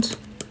around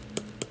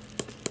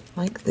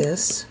like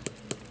this,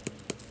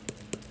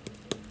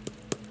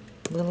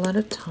 a little at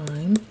a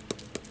time.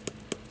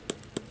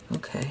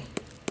 Okay,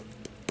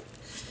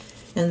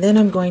 and then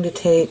I'm going to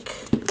take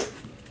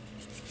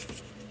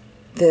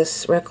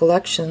this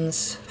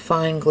Recollections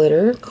fine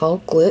glitter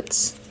called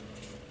Glitz,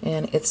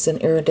 and it's an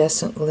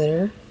iridescent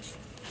glitter,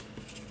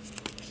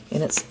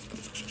 and it's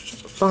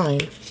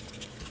fine.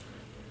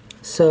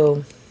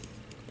 So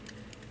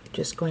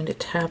just going to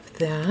tap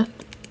that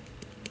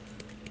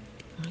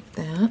like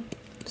that.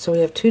 So we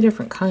have two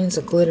different kinds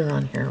of glitter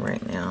on here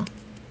right now.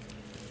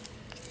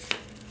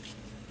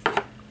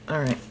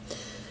 Alright,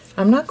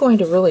 I'm not going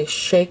to really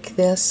shake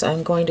this.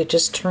 I'm going to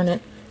just turn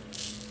it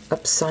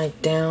upside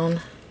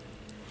down,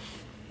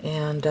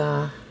 and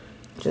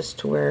just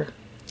to where,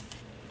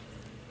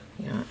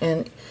 yeah,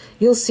 and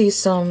you'll see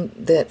some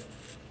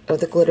of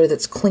the glitter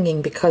that's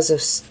clinging because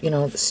of, you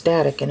know, the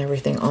static and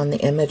everything on the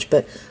image,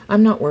 but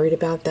I'm not worried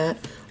about that.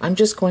 I'm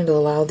just going to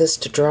allow this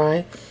to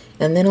dry,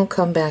 and then I'll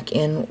come back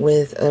in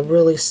with a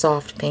really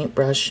soft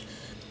paintbrush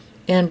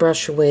and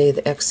brush away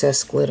the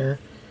excess glitter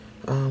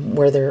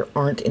where there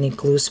aren't any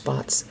glue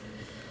spots.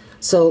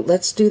 So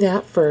let's do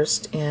that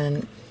first,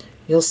 and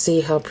you'll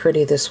see how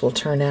pretty this will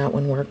turn out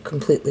when we're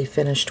completely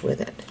finished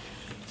with it.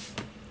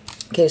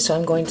 Okay, so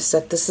I'm going to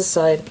set this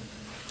aside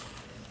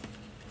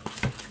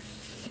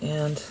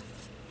and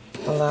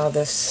allow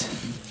this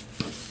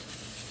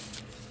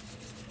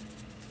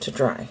to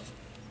dry.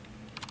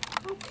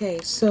 Okay,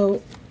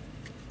 so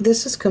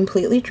this is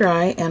completely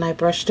dry, and I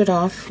brushed it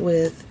off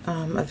with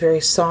a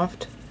very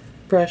soft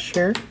brush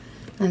here,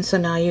 and so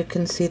now you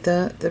can see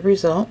the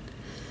result.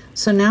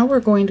 So now we're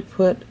going to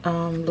put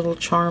little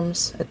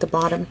charms at the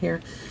bottom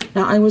here.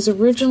 Now I was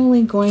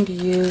originally going to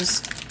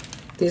use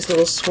these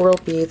little swirl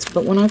beads,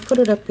 but when I put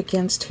it up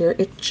against here,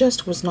 it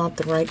just was not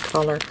the right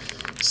color.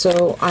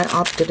 So I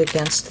opted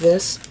against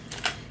this,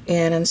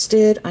 and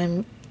instead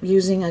I'm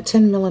using a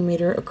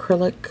 10mm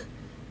acrylic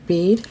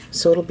bead,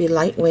 so it'll be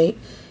lightweight,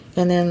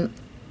 and then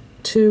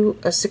 2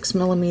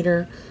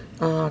 6mm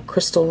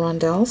crystal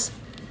rondelles,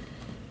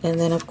 and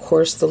then of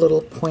course the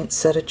little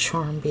poinsettia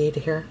charm bead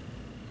here,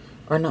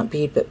 or not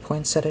bead but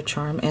poinsettia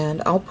charm,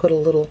 and I'll put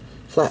a little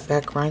flat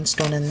back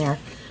rhinestone in there.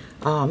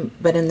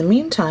 But in the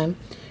meantime,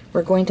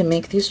 we're going to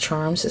make these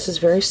charms. This is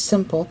very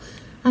simple.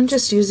 I'm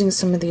just using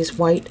some of these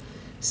white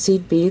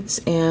seed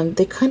beads, and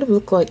they kind of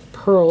look like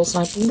pearls.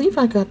 I believe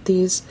I got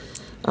these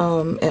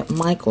at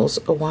Michael's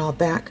a while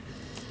back.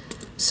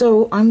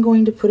 So I'm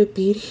going to put a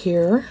bead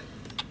here,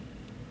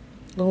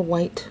 little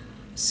white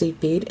seed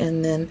bead,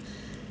 and then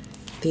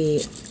the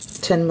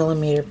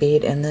 10mm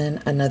bead, and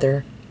then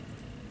another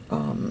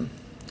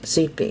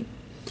seed bead.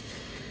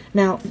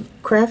 Now,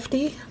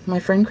 Craftie, my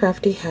friend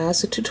Craftie,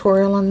 has a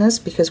tutorial on this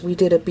because we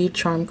did a bead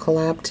charm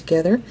collab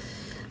together.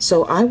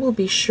 So I will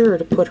be sure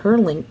to put her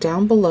link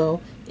down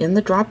below in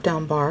the drop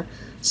down bar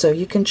so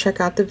you can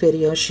check out the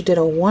video. She did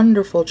a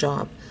wonderful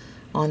job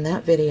on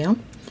that video,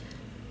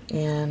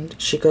 and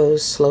she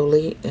goes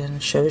slowly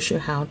and shows you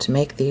how to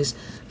make these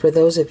for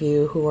those of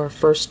you who are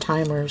first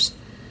timers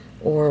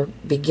or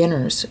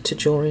beginners to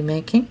jewelry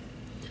making.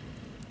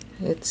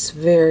 It's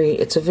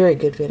a very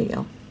good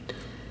video.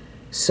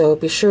 So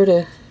be sure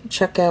to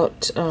check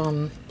out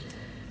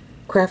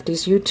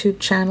Craftie's YouTube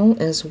channel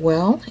as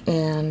well,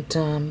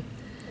 and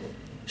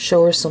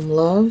show her some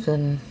love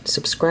and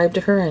subscribe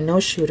to her. I know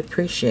she would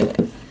appreciate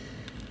it.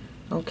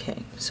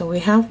 Okay, so we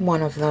have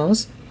one of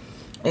those,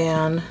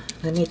 and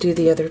let me do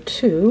the other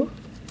two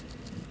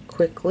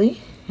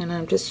quickly. And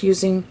I'm just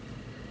using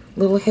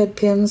little head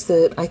pins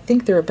that I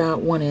think they're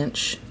about 1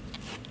 inch.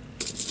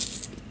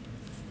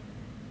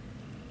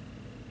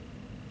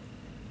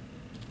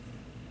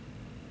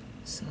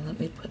 So let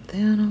me put that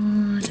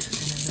on, and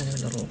then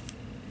another little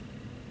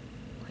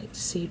white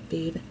seed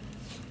bead.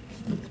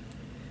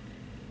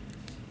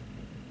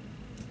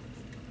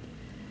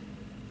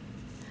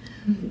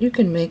 You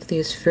can make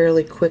these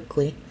fairly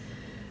quickly.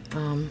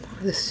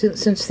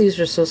 Since these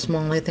are so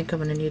small, I think I'm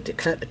going to need to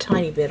cut a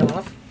tiny bit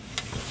off.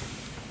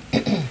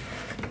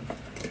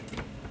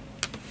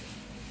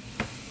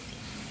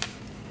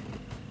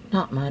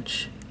 Not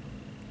much,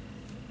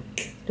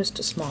 just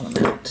a small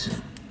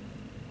amount.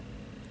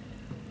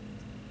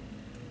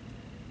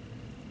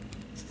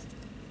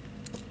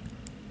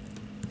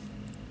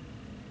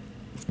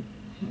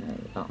 There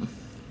we go.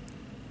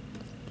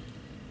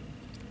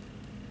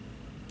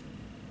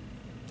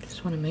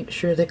 Just want to make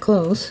sure they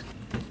close.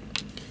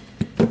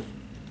 There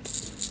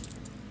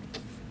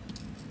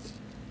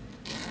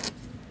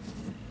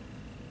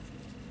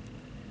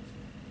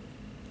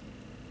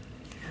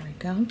we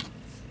go. And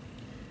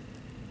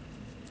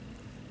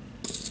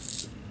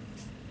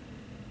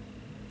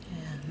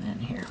then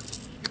here.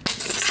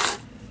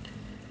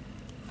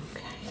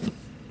 Okay.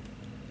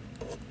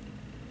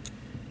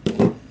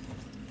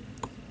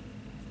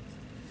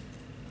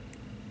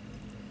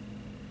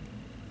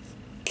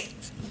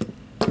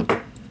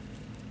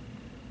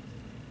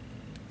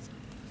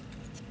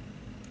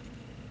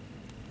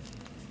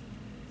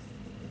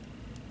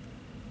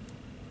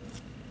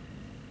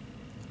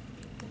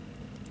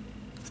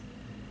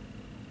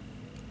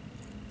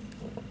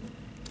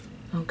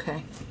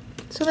 Okay,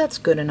 so that's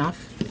good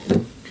enough.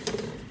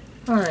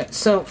 Alright,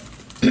 so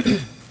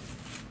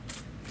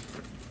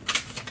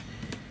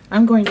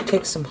I'm going to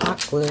take some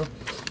hot glue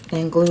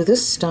and glue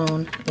this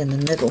stone in the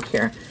middle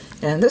here.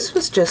 And this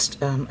was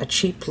just a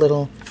cheap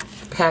little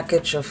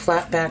package of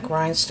flat back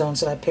rhinestones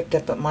that I picked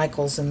up at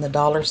Michael's in the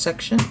dollar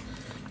section.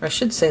 Or I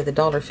should say the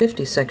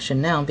 $1.50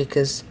 section now,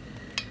 because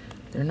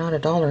they're not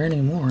 $1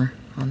 anymore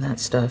on that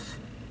stuff.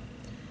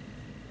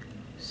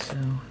 So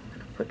I'm going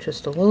to put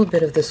just a little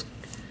bit of this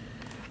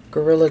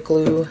Gorilla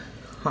Glue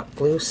hot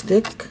glue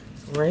stick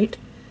right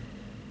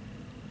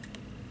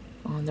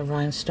on the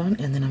rhinestone,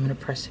 and then I'm going to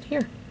press it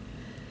here.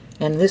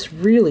 And this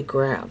really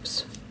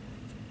grabs,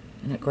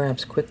 and it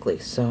grabs quickly,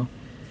 so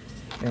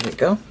there we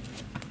go.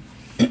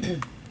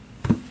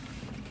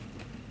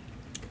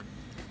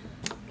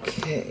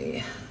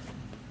 Okay.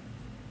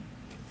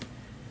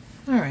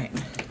 Alright,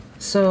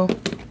 so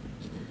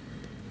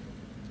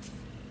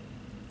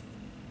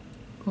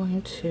I'm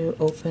going to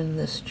open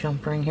this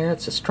jump ring here.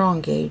 It's a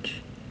strong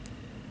gauge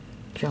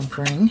jump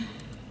ring,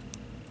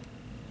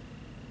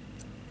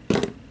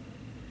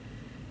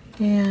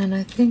 and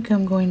I think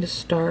I'm going to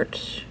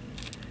start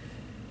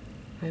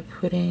by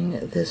putting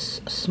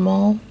this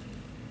small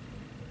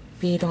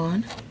bead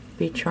on,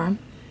 bead charm,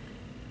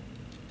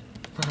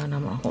 and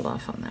I'm going to hold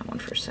off on that one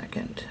for a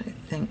second. I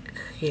think,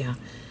 yeah,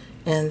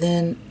 and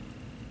then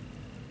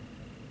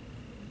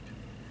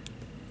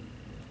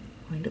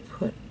I'm going to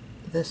put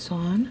this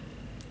on,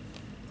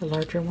 the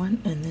larger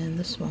one, and then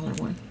the smaller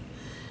one.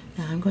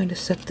 Now I'm going to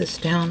set this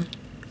down.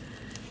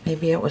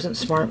 Maybe it wasn't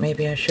smart.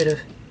 Maybe I should have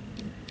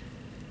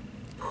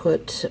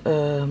put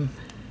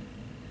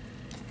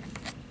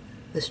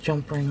this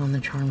jump ring on the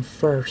charm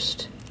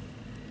first.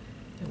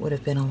 It would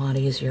have been a lot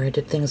easier. I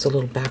did things a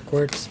little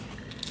backwards.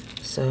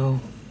 So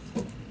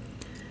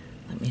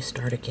let me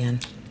start again.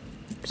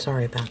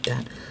 Sorry about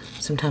that.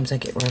 Sometimes I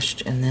get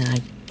rushed and then I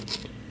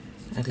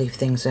I leave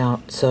things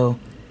out. So,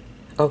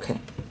 okay,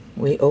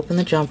 we open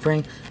the jump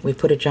ring, we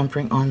put a jump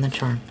ring on the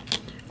charm.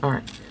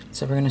 Alright,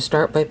 so we're going to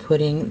start by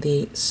putting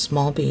the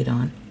small bead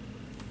on,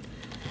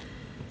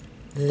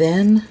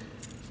 then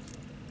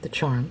the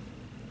charm,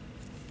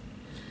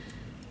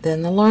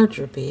 then the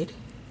larger bead,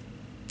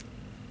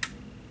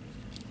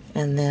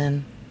 and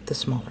then the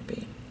smaller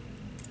bead.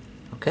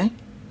 Okay?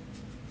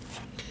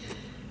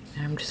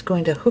 And I'm just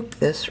going to hook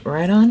this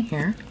right on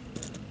here.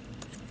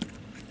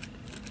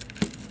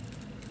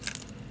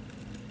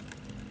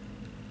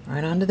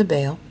 Right onto the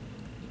bail.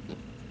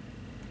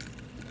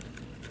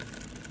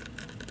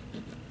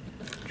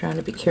 Trying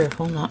to be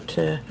careful not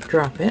to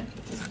drop it.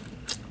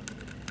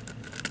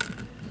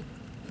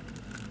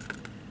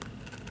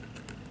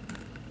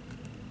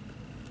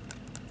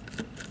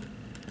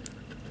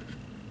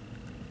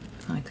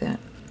 Like that.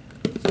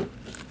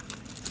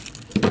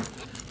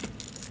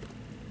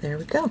 There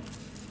we go.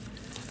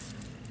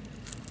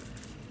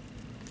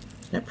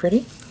 Isn't that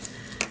pretty?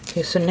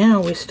 Okay, so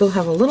now we still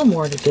have a little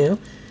more to do.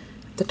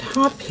 At the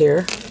top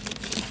here,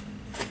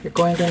 you're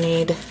going to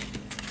need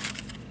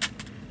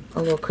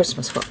a little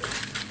Christmas hook.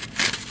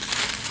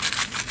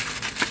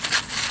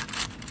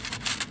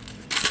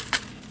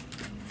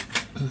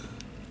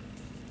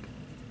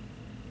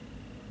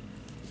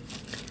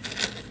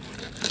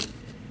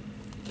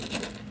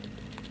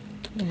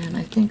 And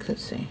I think,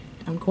 let's see,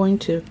 I'm going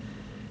to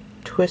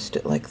twist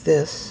it like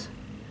this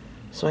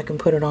so I can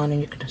put it on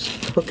and you can just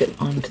hook it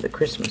onto the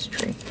Christmas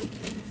tree.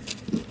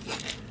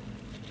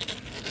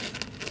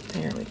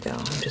 There we go.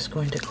 I'm just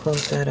going to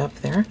close that up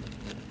there.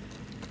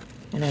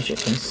 And as you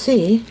can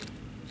see,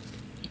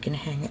 you can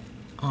hang it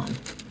on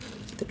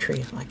the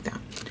tree like that.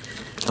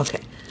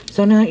 Okay,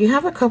 so now you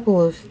have a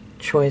couple of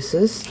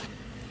choices.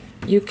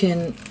 You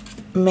can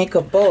make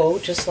a bow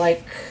just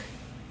like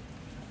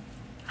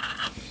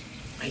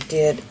I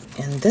did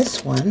in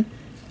this one,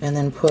 and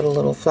then put a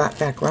little flat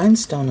back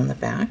rhinestone in the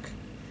back.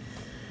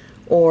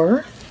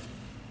 Or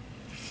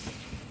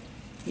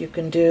you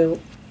can do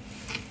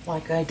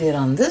like I did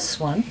on this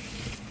one.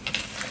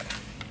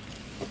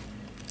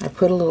 I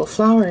put a little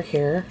flower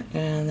here,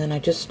 and then I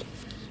just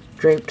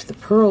draped the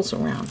pearls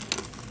around.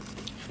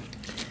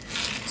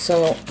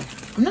 So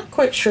I'm not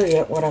quite sure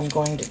yet what I'm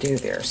going to do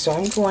there. So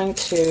I'm going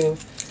to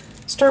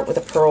start with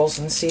the pearls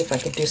and see if I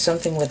could do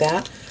something with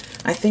that.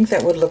 I think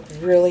that would look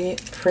really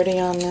pretty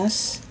on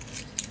this,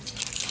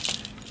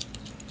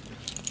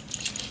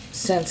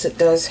 since it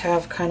does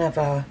have kind of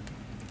a,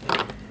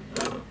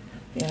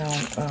 you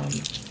know,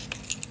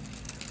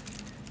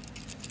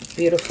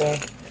 beautiful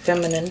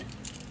feminine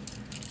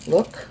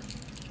look.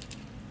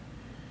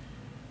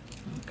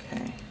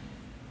 Okay.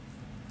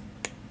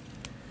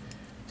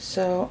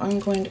 So I'm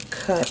going to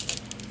cut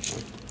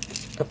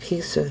a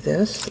piece of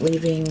this,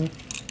 leaving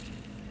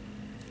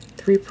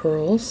 3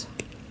 pearls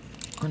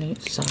on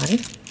each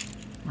side,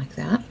 like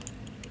that.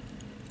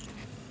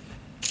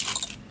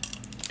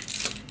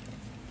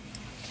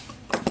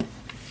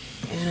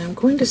 And I'm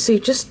going to see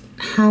just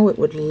how it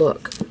would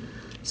look.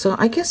 So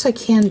I guess I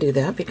can do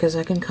that because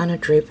I can kind of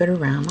drape it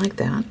around like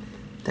that.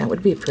 That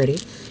would be pretty.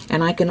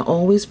 And I can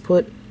always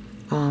put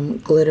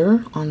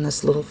glitter on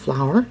this little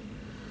flower.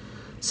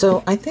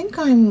 So I think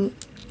I'm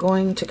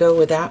going to go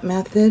with that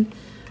method.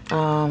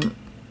 I'm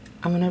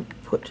going to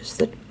put just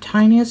the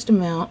tiniest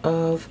amount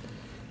of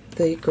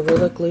the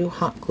Gorilla Glue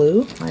hot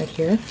glue right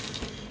here,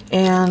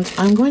 and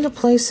I'm going to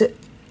place it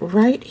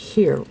right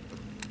here.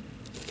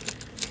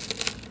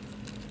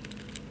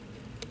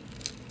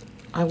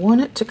 I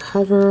want it to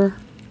cover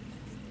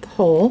the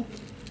hole,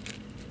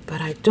 but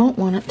I don't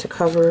want it to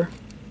cover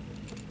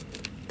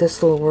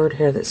this little word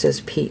here that says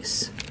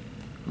peace.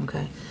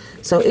 Okay,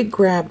 so it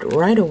grabbed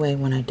right away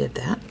when I did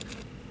that,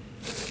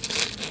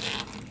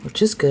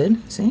 which is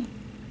good. See?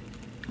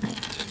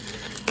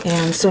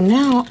 And so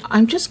now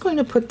I'm just going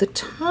to put the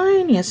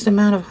tiniest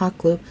amount of hot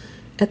glue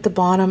at the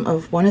bottom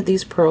of one of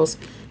these pearls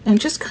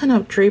and just kind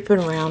of drape it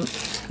around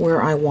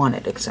where I want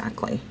it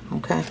exactly,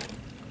 okay?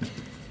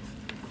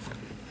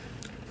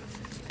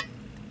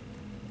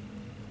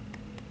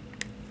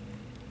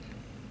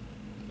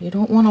 You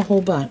don't want a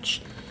whole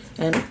bunch.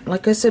 And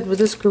like I said, with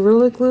this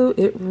Gorilla Glue,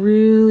 it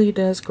really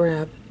does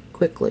grab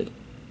quickly.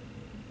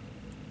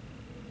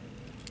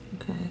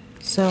 Okay,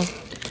 so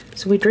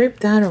we drape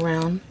that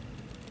around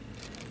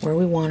where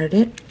we wanted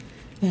it,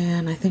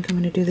 and I think I'm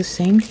going to do the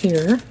same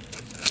here.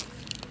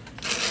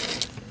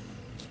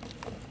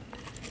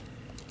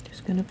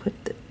 Just going to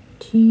put the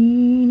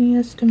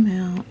teeniest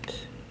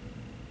amount,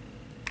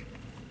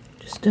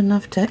 just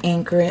enough to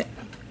anchor it.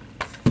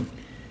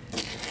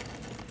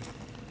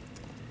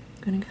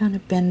 Going to kind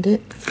of bend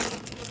it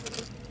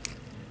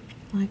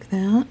like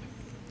that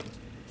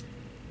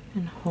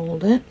and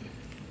hold it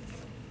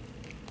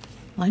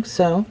like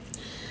so.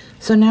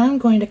 So now I'm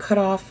going to cut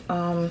off,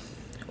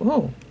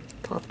 whoa,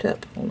 popped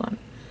up, hold on.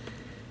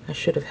 I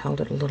should have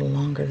held it a little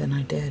longer than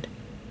I did.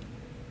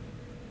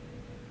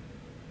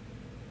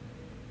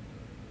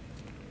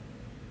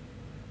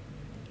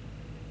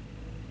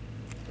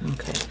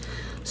 Okay,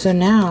 so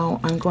now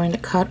I'm going to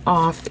cut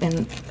off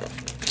in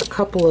a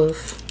couple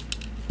of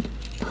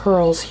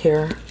pearls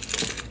here.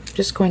 I'm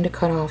just going to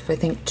cut off, I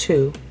think,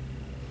 2.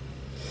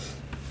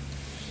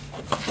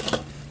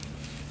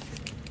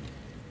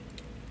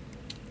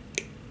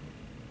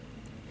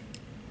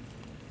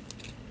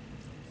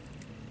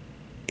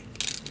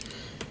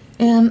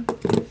 And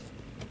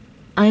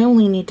I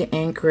only need to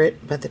anchor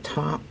it by the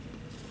top.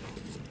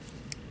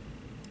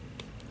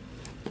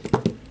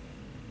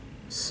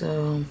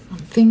 So I'm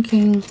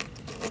thinking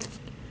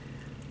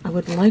I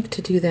would like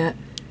to do that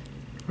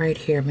right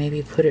here.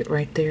 Maybe put it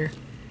right there.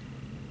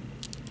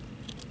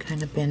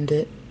 Kind of bend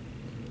it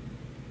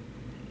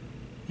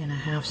in a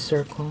half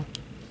circle.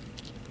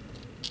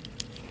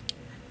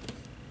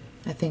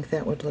 I think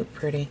that would look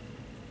pretty.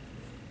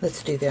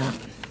 Let's do that.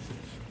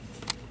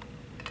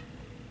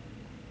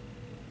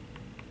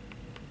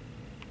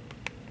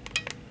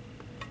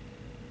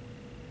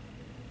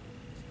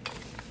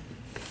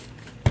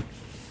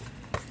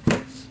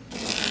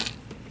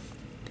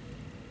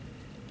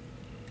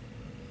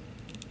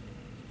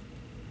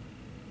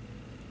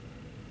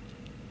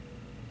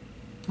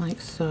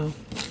 Like so.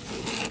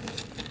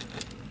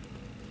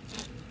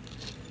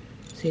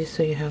 See,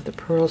 so you have the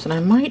pearls, and I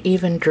might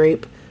even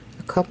drape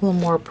a couple of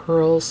more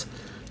pearls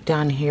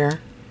down here.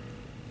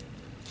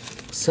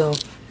 So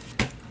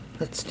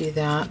let's do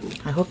that.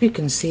 I hope you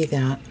can see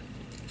that.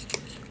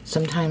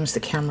 Sometimes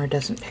the camera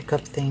doesn't pick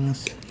up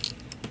things.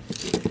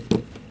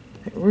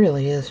 It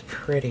really is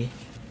pretty.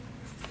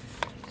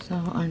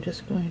 So I'm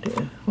just going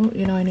to, oh,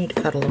 you know, I need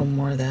to cut a little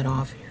more of that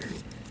off here.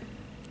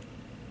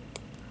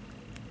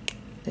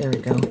 There we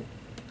go.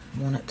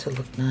 I want it to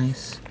look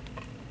nice.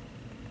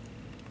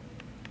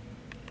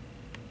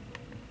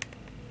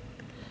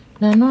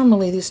 Now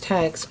normally these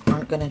tags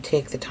aren't going to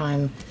take the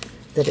time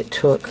that it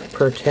took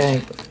per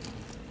tag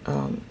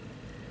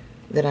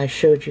that I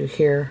showed you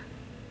here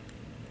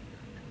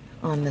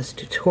on this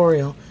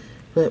tutorial,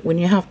 but when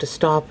you have to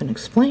stop and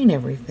explain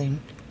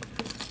everything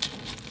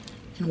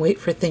and wait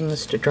for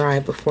things to dry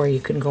before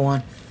you can go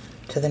on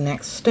to the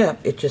next step,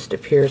 it just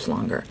appears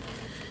longer.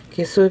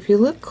 Okay, so if you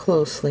look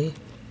closely,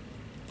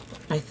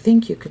 I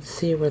think you can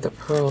see where the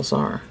pearls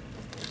are,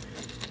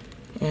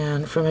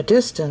 and from a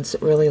distance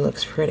it really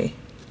looks pretty.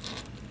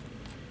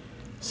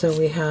 So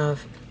we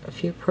have a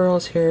few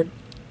pearls here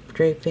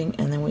draping,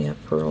 and then we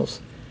have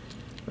pearls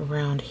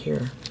around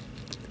here,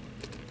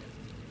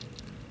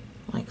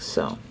 like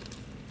so.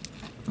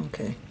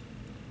 Okay.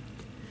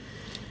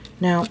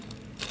 Now,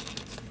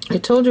 I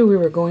told you we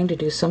were going to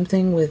do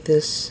something with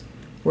this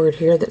word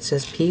here that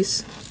says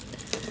peace.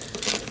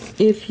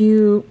 If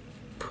you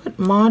put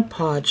Mod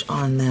Podge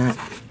on that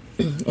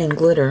and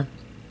glitter,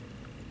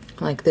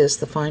 like this,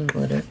 the fine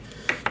glitter,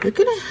 you're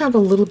going to have a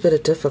little bit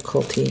of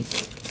difficulty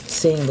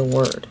seeing the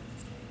word.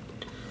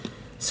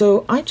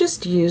 So I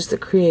just used the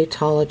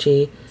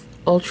Creatology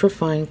Ultra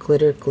Fine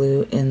Glitter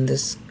Glue in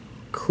this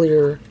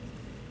clear,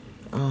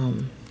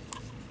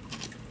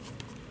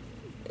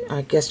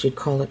 I guess you'd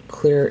call it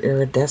clear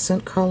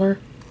iridescent color.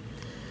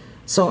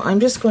 So I'm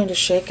just going to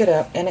shake it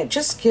up, and it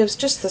just gives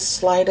just the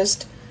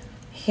slightest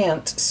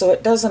hint, so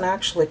it doesn't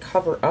actually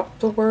cover up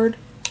the word.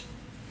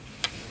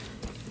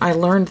 I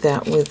learned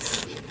that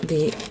with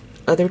the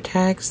other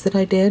tags that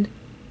I did.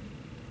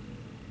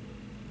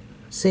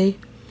 See?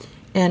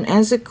 And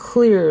as it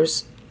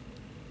clears,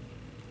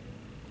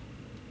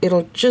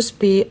 it'll just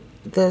be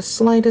the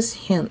slightest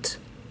hint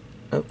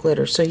of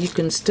glitter, so you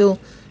can still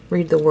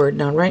read the word.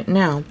 Now right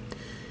now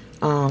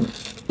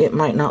it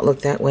might not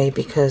look that way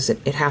because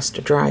it has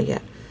to dry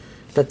yet,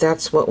 but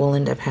that's what will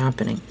end up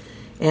happening.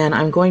 And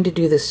I'm going to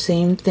do the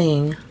same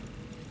thing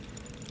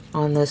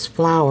on this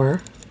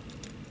flower,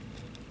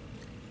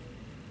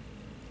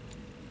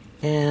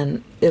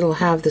 and it'll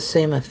have the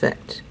same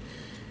effect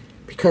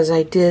because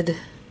I did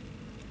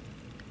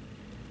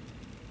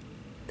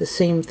the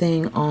same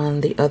thing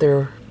on the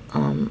other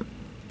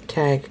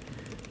tag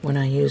when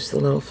I used the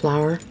little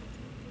flower.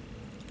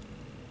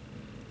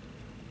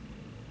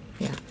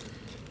 Yeah,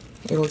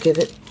 it'll give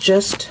it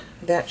just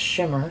that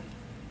shimmer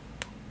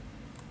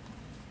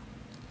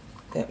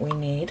that we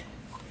need.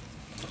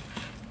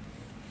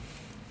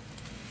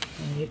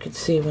 And you can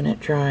see when it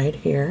dried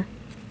here,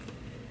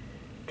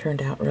 it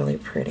turned out really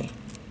pretty.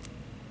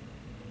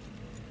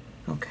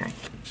 Okay.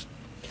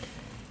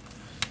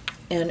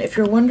 And if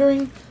you're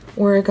wondering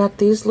where I got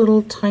these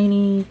little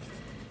tiny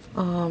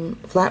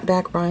flat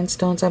back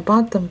rhinestones, I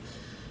bought them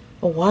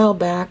a while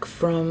back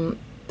from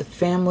the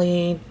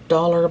Family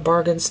Dollar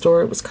bargain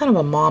store. It was kind of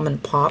a mom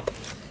and pop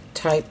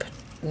type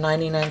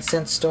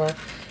 99-cent store,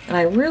 and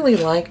I really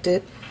liked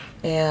it.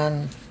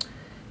 And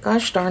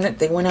gosh darn it,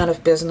 they went out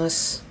of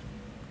business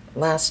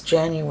last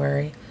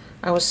January.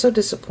 I was so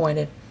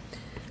disappointed,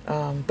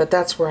 but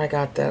that's where I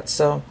got that.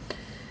 So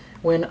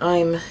when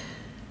I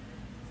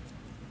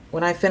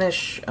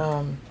finish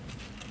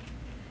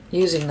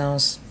using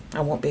those, I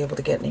won't be able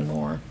to get any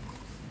more.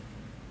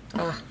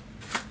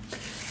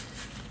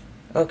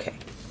 Okay.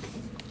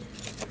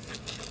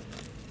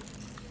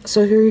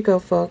 So here you go,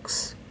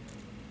 folks.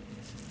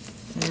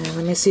 And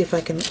let me see if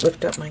I can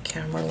lift up my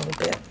camera a little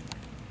bit.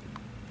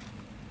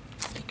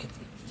 You can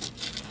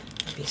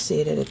maybe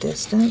see it at a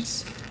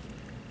distance.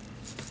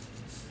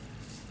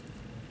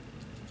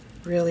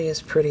 Really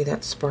is pretty,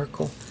 that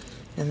sparkle.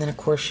 And then of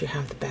course you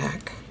have the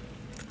back,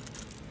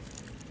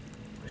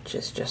 which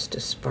is just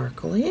as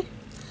sparkly.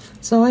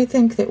 So I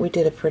think that we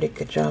did a pretty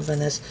good job on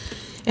this.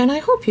 And I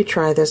hope you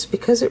try this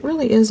because it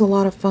really is a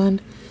lot of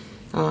fun.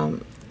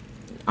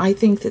 I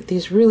think that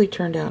these really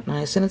turned out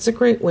nice, and it's a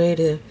great way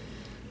to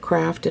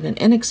craft and an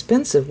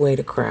inexpensive way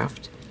to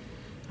craft.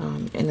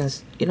 And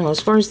as you know, as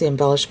far as the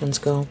embellishments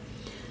go,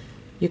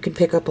 you can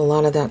pick up a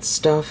lot of that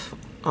stuff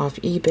off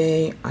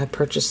eBay. I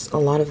purchased a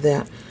lot of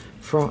that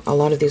from a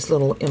lot of these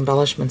little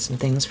embellishments and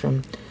things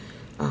from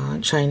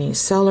Chinese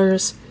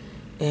sellers,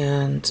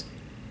 and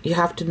you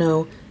have to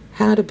know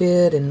how to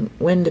bid and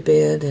when to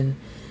bid. And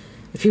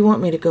if you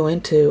want me to go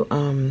into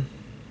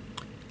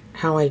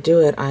how I do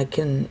it, I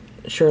can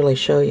surely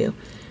show you.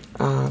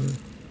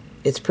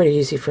 It's pretty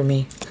easy for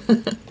me.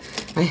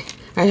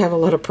 I have a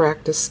lot of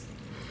practice.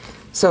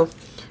 So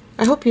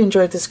I hope you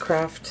enjoyed this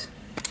craft.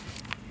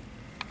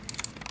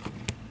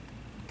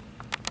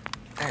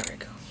 There we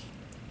go.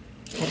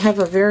 And have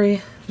a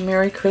very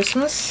Merry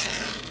Christmas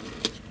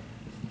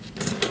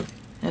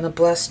and a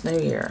blessed New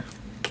Year.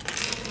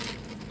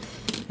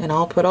 And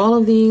I'll put all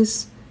of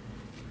these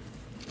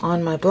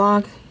on my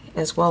blog,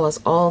 as well as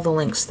all the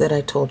links that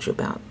I told you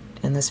about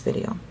in this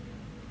video.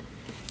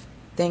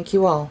 Thank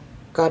you all.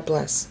 God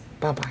bless.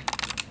 Bye-bye.